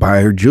 I'm going to buy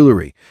her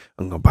jewelry.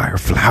 I'm going to buy her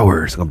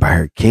flowers. I'm going to buy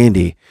her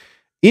candy.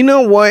 You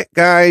know what,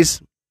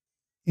 guys?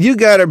 You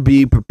got to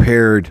be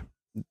prepared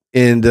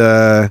and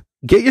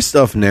get your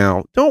stuff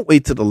now. Don't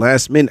wait till the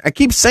last minute. I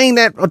keep saying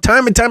that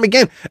time and time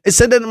again. I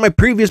said that in my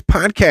previous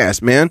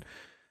podcast, man.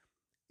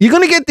 You're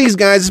going to get these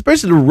guys,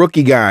 especially the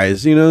rookie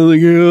guys, you know,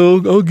 like,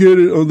 yeah, I'll get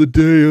it on the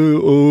day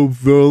of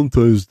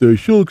Valentine's Day.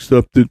 She'll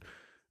accept it.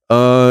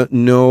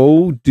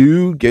 No,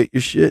 dude, get your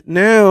shit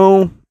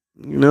now,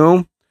 you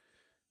know,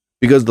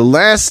 because the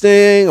last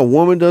thing a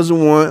woman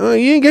doesn't want, oh,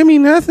 you didn't give me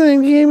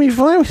nothing, you gave me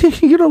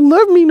flowers, you don't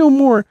love me no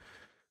more.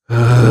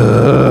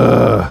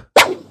 That's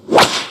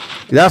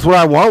what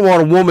I want. I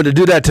want a woman to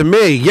do that to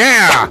me.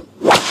 Yeah.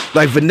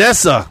 Like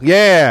Vanessa.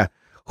 Yeah.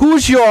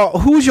 Who's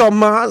your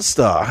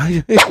monster?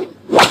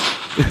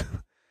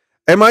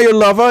 Am I your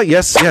lover?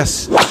 Yes,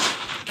 yes.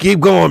 Keep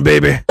going,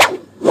 baby.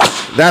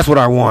 That's what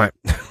I want.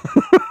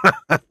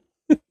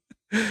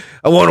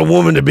 I want a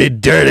woman to be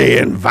dirty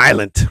and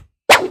violent.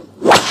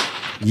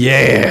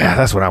 Yeah,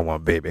 that's what I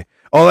want, baby.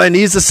 All I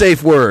need is a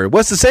safe word.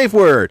 What's the safe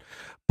word?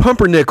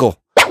 Pumpernickel.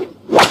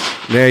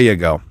 There you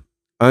go.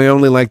 I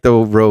only like the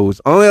rose.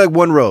 I only like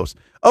one rose.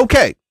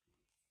 Okay.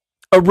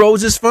 A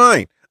rose is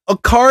fine. A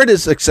card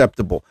is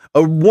acceptable.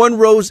 One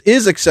rose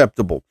is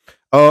acceptable.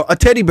 A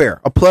teddy bear,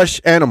 a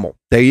plush animal.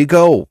 There you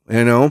go.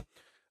 You know.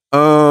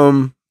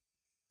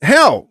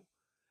 Hell,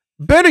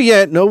 better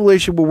yet, no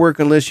relationship will work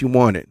unless you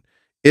want it.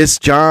 It's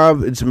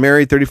job. It's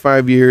married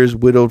 35 years,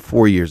 widowed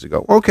 4 years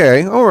ago.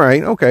 Okay, all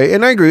right, okay,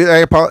 and I agree.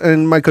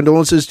 And my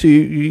condolences to you,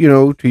 you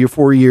know, to your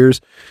 4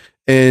 years,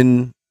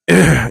 and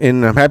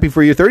and I'm happy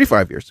for your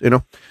 35 years. You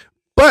know,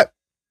 but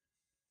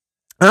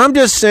I'm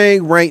just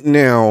saying right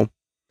now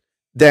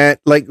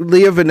that, like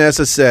Leah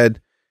Vanessa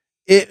said,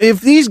 if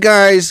these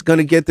guys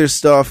gonna get their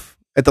stuff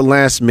at the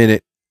last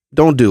minute,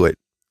 don't do it.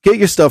 Get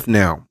your stuff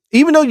now.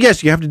 Even though,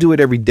 yes, you have to do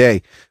it every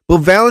day. But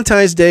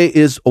Valentine's Day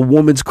is a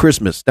woman's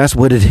Christmas. That's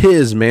what it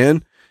is,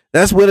 man.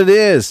 That's what it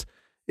is.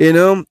 You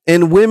know?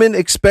 And women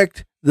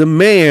expect the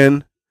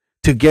man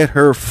to get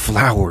her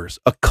flowers,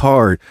 a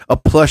card, a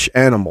plush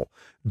animal.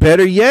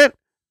 Better yet,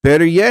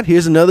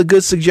 here's another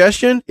good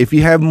suggestion. If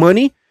you have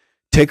money,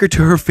 take her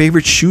to her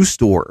favorite shoe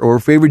store or her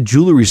favorite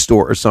jewelry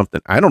store or something.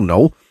 I don't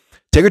know.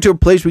 Take her to a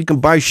place where you can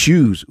buy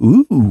shoes.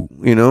 Ooh,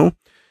 you know?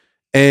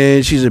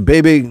 And she said,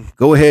 baby,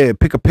 go ahead,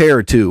 pick a pair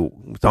or two.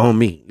 It's on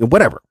me.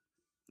 Whatever.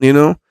 You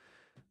know?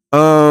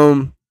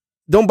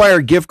 Don't buy her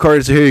a gift card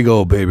and say, here you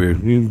go, baby. You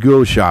can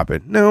go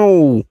shopping.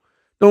 No,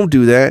 don't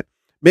do that.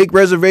 Make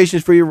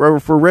reservations for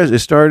it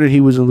started.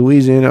 He was in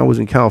Louisiana. I was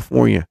in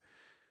California.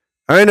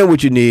 I know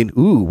what you need.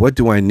 Ooh, what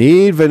do I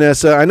need,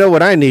 Vanessa? I know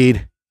what I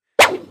need.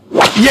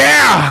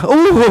 Yeah!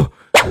 Ooh!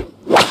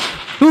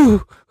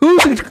 Ooh!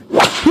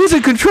 Who's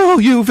in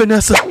control? You,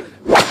 Vanessa.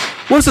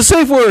 What's the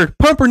safe word?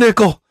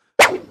 Pumpernickel.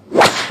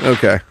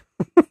 Okay.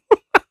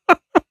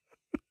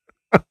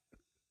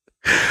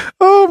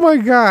 Oh my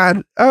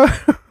God.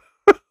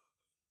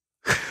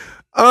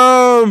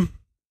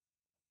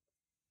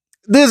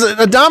 There's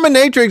a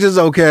dominatrix is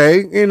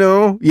okay, you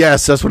know.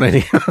 Yes, that's what I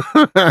need.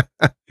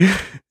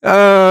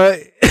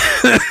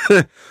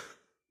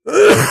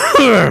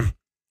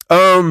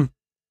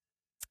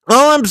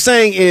 All I'm saying is, if you want to date a woman, all I'm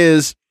saying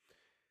is,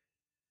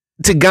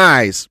 to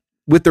guys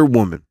with their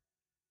woman.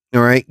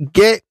 All right,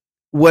 get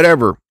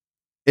whatever,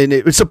 and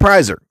it would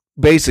surprise her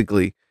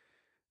basically.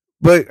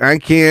 But I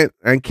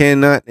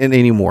cannot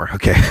anymore.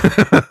 Okay.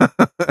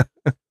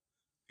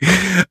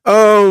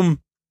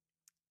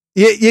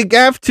 You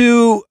have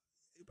to.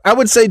 I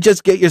would say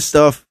just get your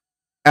stuff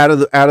out of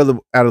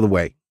the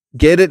way.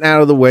 Get it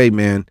out of the way,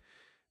 man,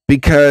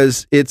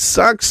 because it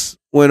sucks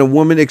when a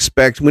woman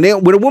expects when a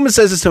woman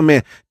says this to a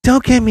man,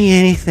 "Don't get me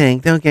anything.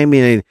 Don't get me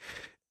anything."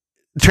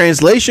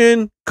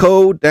 Translation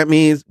code, that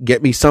means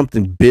get me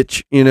something,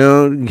 bitch. You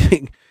know,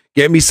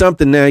 get me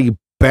something now, you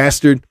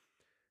bastard.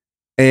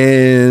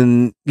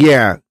 And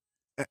yeah,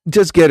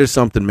 just get her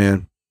something,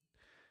 man.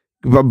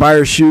 Buy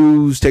her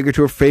shoes, take her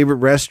to her favorite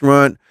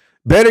restaurant.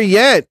 Better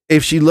yet,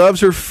 if she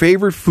loves her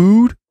favorite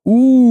food,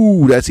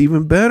 ooh, that's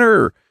even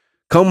better.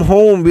 Come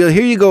home and be like,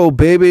 here you go,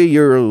 baby,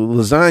 your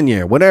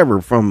lasagna,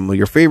 whatever, from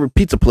your favorite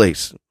pizza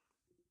place.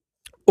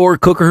 Or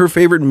cook her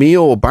favorite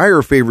meal, or buy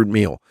her favorite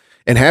meal,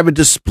 and have it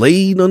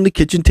displayed on the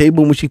kitchen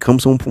table when she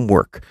comes home from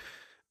work.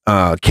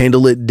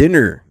 Candlelit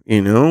dinner,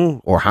 you know,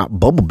 or hot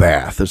bubble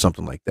bath or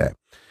something like that.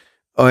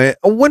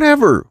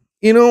 Whatever,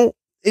 you know,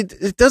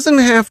 it doesn't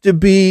have to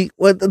be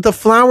the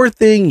flower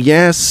thing.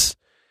 Yes.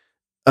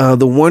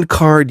 The one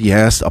card.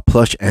 Yes. A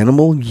plush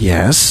animal.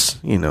 Yes.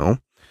 You know,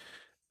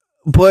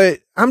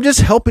 but I'm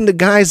just helping the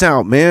guys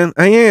out, man.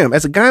 I am,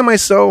 as a guy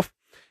myself,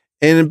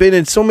 and have been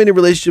in so many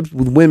relationships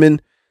with women.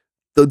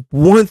 The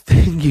one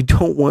thing you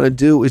don't want to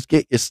do is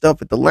get your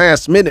stuff at the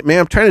last minute, man.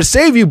 I'm trying to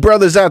save you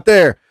brothers out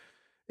there.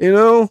 You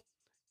know,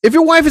 if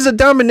your wife is a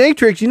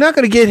dominatrix, you're not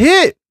going to get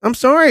hit. I'm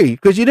sorry,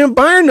 because you didn't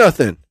buy her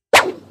nothing.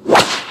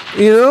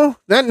 You know,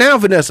 not now,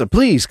 Vanessa,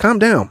 please calm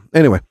down.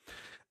 Anyway,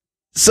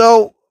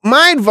 so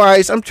my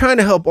advice, I'm trying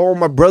to help all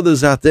my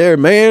brothers out there,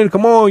 man.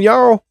 Come on,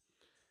 y'all.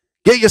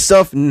 Get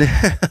yourself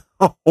now.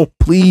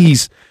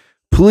 Please.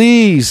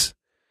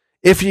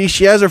 If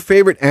she has her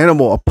favorite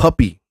animal, a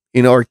puppy,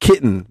 you know, or a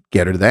kitten,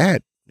 get her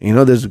that. You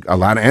know, there's a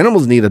lot of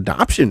animals need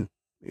adoption.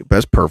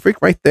 That's perfect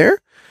right there.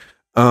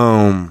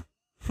 What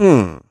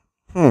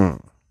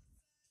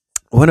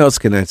else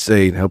can I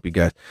say to help you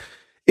guys?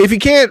 If you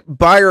can't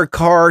buy her a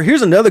car,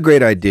 here's another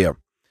great idea.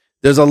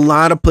 There's a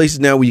lot of places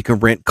now where you can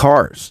rent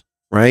cars,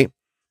 right?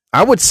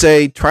 I would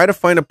say try to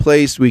find a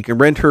place where you can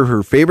rent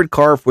her favorite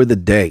car for the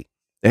day.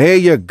 There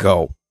you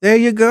go.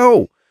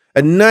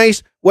 A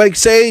nice, like,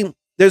 say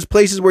there's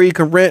places where you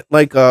can rent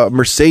like a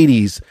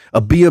Mercedes,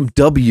 a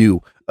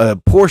BMW, a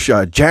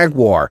Porsche, a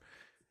Jaguar.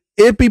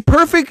 It'd be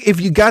perfect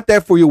if you got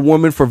that for your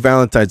woman for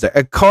Valentine's Day,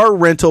 a car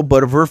rental,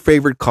 but of her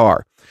favorite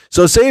car.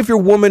 So say if your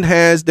woman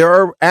there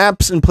are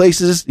apps and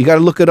places, you got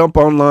to look it up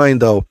online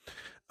though.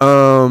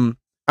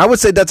 I would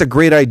say that's a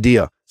great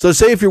idea. So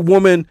say if your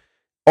woman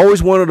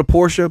always wanted a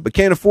Porsche, but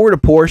can't afford a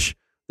Porsche,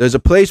 there's a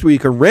place where you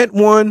can rent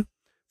one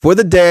for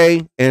the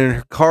day and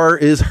her car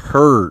is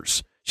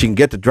hers. She can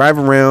get to drive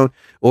around,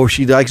 or if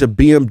she likes a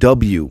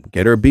BMW,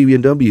 get her a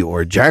BMW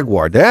or a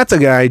Jaguar. That's a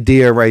good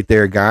idea right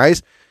there,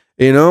 guys.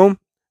 You know,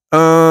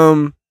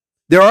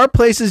 there are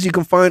places you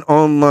can find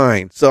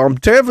online. So I'm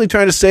definitely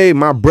trying to save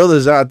my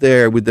brothers out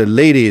there with the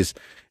ladies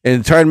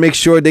and try to make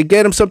sure they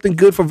get them something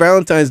good for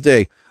Valentine's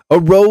Day. A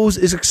rose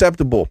is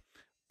acceptable.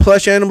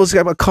 Plush animals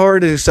have a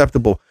card is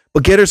acceptable,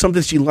 but get her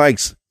something she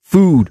likes.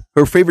 Food,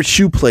 her favorite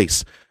shoe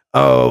place,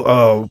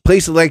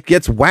 place that like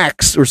gets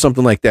waxed or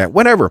something like that.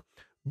 Whatever.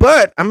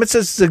 But I'm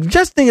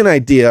suggesting an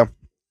idea.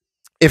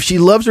 If she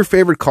loves her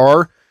favorite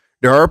car,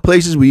 there are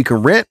places where you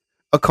can rent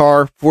a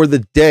car for the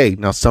day.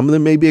 Now, some of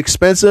them may be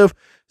expensive,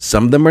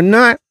 some of them are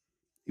not,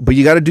 but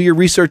you got to do your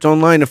research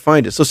online to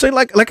find it. So say,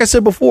 like I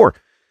said before,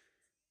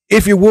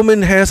 if your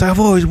woman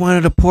I've always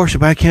wanted a Porsche,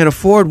 but I can't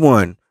afford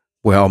one.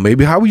 Well,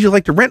 maybe how would you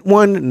like to rent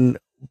one and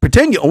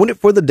pretend you own it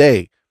for the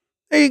day?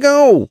 There you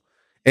go.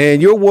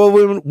 And your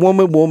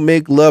woman will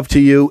make love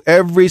to you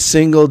every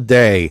single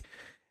day.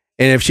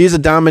 And if she's a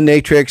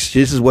dominatrix,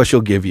 this is what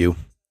she'll give you.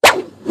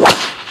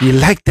 You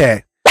like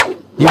that?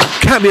 You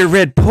got me a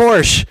red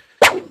Porsche.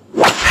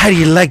 How do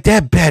you like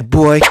that, bad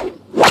boy?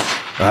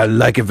 I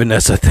like it,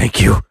 Vanessa.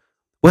 Thank you.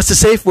 What's the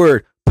safe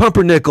word?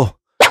 Pumpernickel.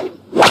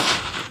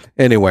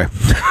 Anyway.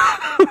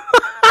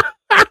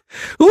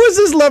 Who is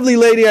this lovely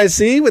lady I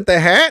see with the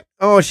hat?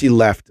 Oh, she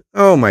left.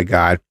 Oh, my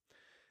God.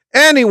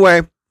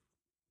 Anyway.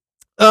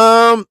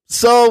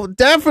 So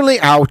definitely,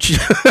 ouch.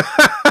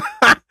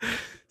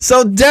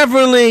 So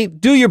definitely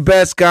do your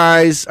best,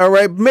 guys. All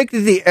right. Make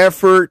the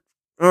effort.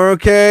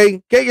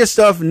 Okay. Get your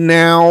stuff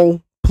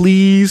now,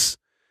 please.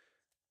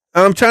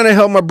 I'm trying to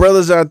help my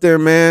brothers out there,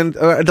 man.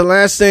 The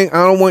last thing,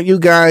 I don't want you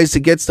guys to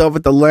get stuff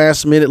at the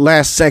last minute,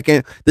 last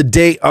second, the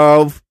day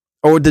of,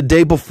 or the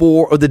day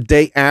before, or the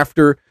day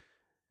after,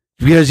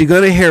 because you're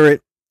going to hear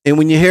it. And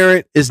when you hear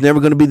it, it's never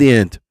going to be the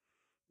end.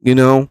 You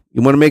know,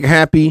 you want to make her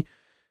happy,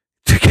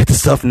 to get the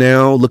stuff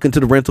now. Look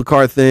into the rental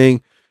car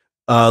thing.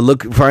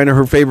 Find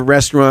her favorite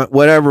restaurant,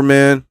 whatever,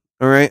 man.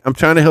 All right. I'm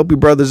trying to help you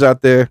brothers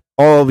out there.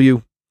 All of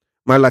you.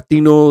 my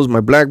Latinos, my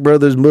black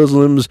brothers,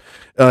 Muslims,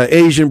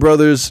 Asian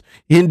brothers,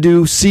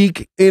 Hindu,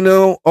 Sikh,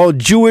 all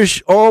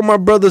Jewish, all my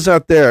brothers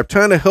out there. I'm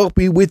trying to help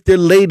you with your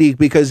lady,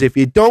 because if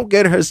you don't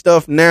get her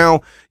stuff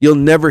now, you'll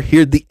never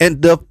hear the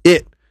end of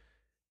it.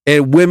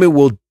 And women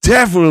will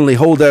definitely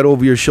hold that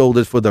over your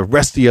shoulders for the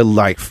rest of your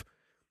life.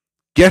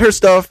 Get her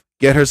stuff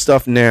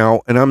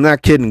now. And I'm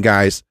not kidding,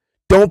 guys.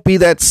 Don't be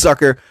that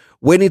sucker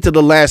waiting to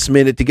the last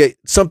minute to get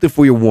something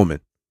for your woman.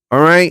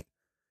 All right?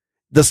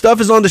 The stuff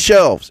is on the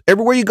shelves.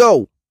 Everywhere you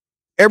go,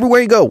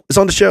 it's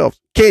on the shelves.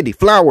 Candy,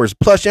 flowers,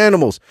 plush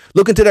animals.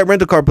 Look into that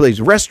rental car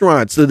place,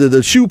 restaurants,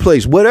 the shoe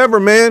place, whatever,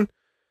 man.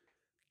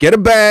 Get a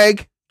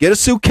bag, get a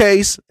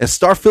suitcase, and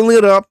start filling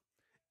it up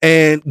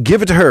and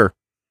give it to her.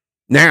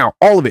 Now,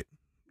 all of it.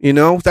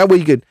 That way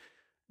you could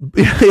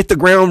hit the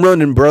ground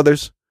running,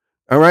 brothers.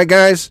 All right,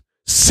 guys?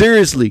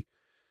 Seriously.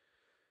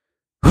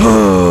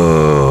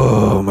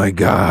 Oh, my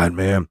God,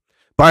 man.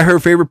 Buy her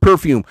favorite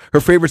perfume,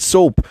 her favorite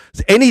soap,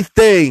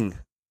 anything.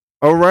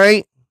 All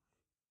right?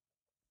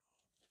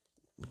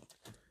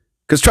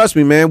 Because trust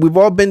me, man, we've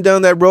all been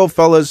down that road,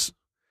 fellas.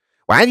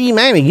 Why do you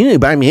mind me? You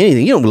didn't buy me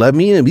anything. You don't love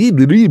me. I'm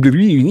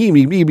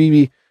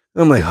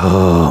like,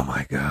 oh,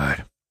 my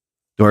God.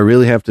 Do I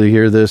really have to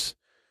hear this?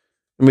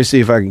 Let me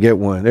see if I can get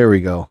one. There we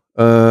go.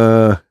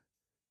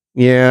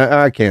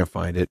 Yeah, I can't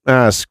find it.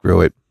 Screw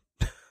it.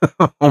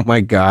 Oh,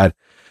 my God.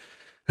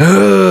 Let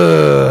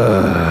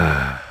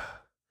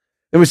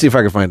me see if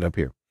I can find it up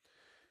here.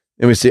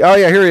 Let me see. Oh,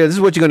 yeah, here it is. This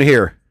is what you're going to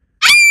hear.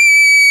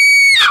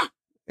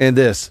 And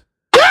this.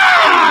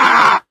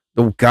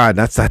 Oh, God,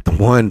 that's not the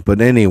one.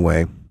 But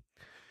anyway.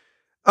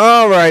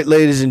 All right,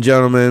 ladies and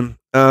gentlemen.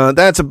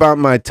 That's about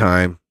my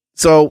time.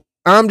 So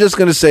I'm just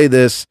going to say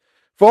this.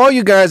 For all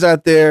you guys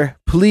out there,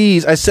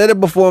 please, I said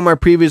it before in my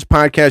previous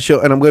podcast show,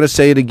 and I'm going to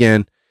say it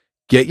again.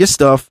 Get your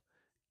stuff.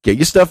 Get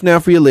your stuff now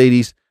for your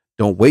ladies.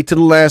 Don't wait till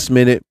the last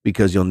minute,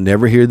 because you'll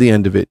never hear the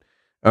end of it.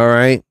 All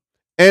right?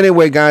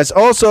 Anyway, guys,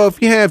 also, if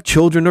you have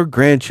children or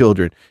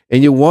grandchildren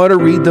and you want to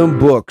read them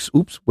books,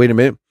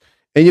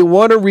 and you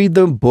want to read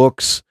them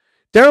books,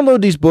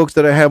 download these books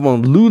that I have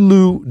on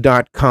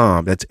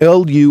lulu.com. That's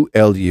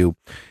Lulu.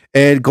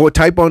 And go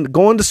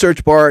on the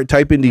search bar,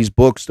 type in these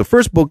books. The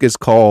first book is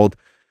called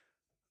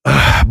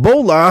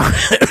Bola,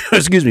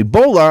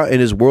 Bola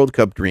and His World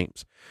Cup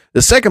Dreams.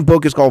 The second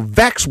book is called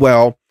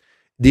Vaxwell,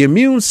 The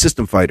Immune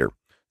System Fighter.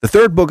 The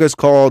third book is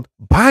called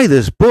Buy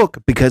This Book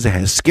Because It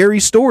Has Scary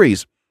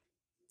Stories.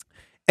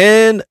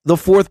 And the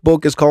fourth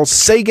book is called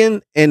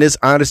Sagan and His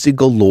Odyssey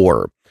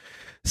Galore.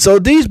 So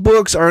these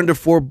books are under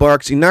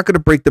 $4. You're not going to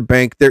break the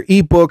bank. They're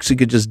ebooks. You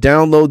could just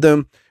download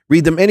them,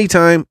 read them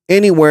anytime,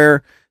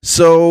 anywhere.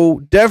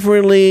 So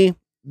definitely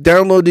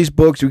download these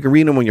books. You can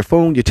read them on your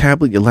phone, your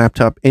tablet, your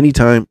laptop,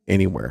 anytime,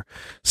 anywhere.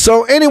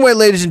 So anyway,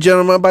 ladies and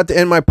gentlemen, I'm about to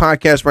end my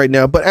podcast right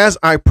now. But as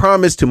I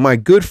promised to my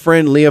good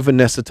friend Leah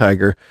Vanessa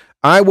Tiger,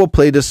 I will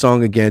play this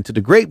song again to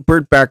the great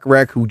Burt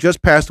Bacharach, who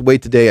just passed away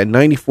today at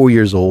 94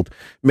 years old.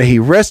 May he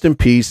rest in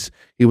peace.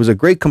 He was a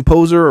great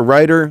composer, a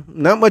writer,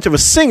 not much of a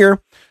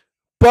singer,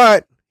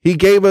 but he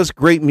gave us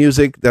great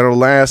music that'll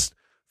last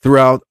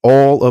throughout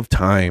all of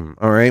time.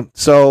 All right.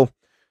 So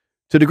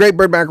to the great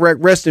Burt Bacharach,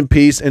 rest in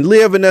peace. And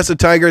Leah Vanessa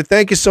Tiger,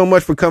 thank you so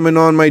much for coming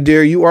on, my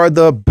dear. You are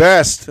the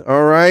best.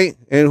 All right.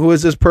 And who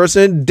is this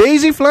person?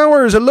 Daisy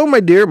Flowers. Hello,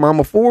 my dear.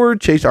 Mama Ford,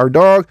 Chase our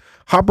dog,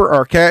 Hopper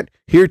our cat,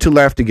 here to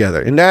laugh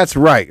together. And that's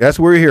right. That's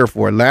what we're here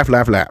for. Laugh,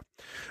 laugh, laugh.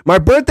 My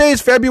birthday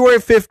is February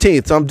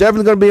 15th, so I'm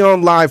definitely going to be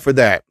on live for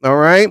that. All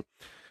right.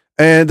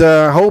 And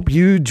I hope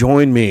you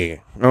join me.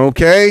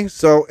 Okay.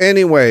 So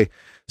anyway,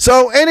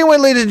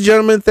 ladies and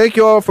gentlemen, thank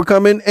you all for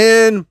coming.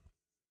 And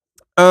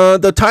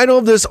the title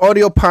of this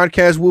audio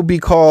podcast will be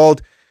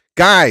called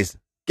Guys,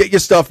 Get Your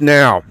Stuff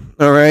Now.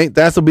 All right.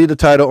 That'll be the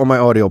title of my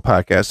audio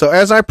podcast. So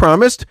as I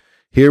promised,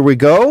 here we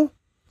go.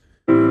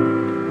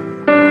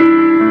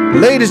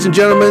 Ladies and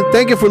gentlemen,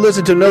 thank you for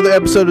listening to another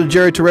episode of the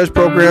Jerry Torres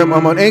program.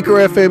 I'm on Anchor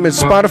FM and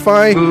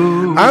Spotify.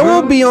 I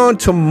will be on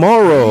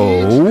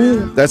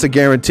tomorrow. That's a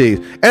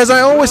guarantee. As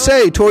I always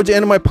say towards the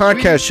end of my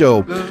podcast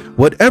show,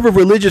 whatever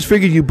religious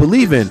figure you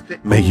believe in,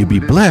 may you be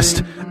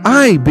blessed.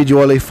 I bid you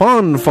all a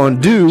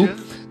fondue.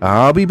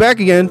 I'll be back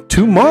again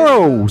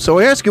tomorrow. So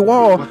I ask you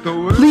all,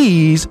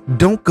 please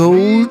don't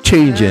go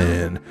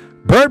changing.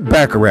 Burt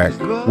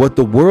Bacharach, what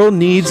the world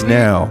needs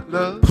now.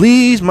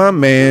 Please, my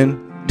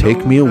man,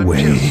 take me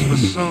away.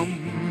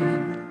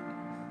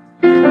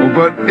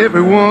 But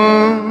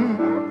everyone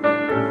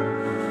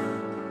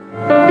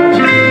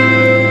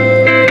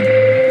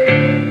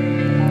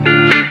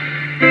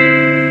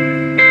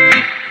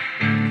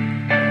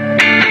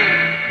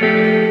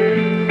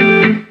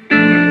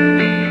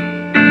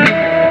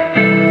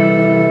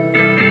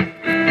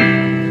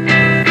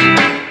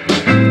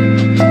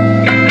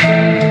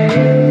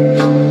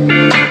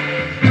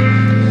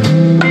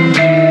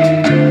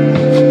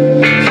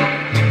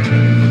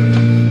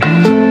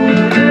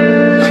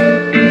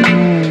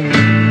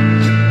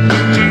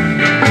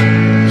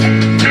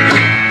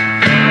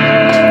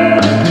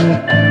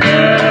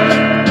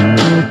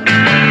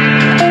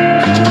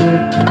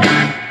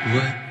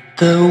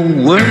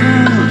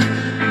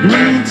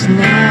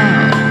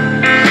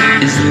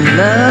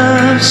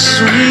love,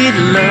 sweet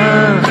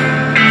love.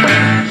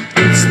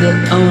 It's the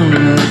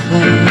only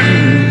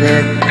thing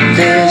that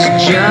there's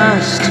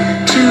just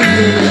too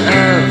little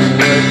of.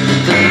 What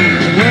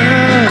the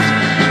world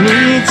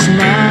needs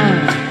now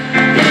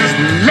is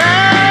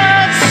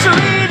love,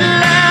 sweet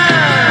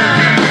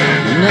love.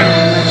 No,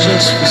 not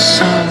just for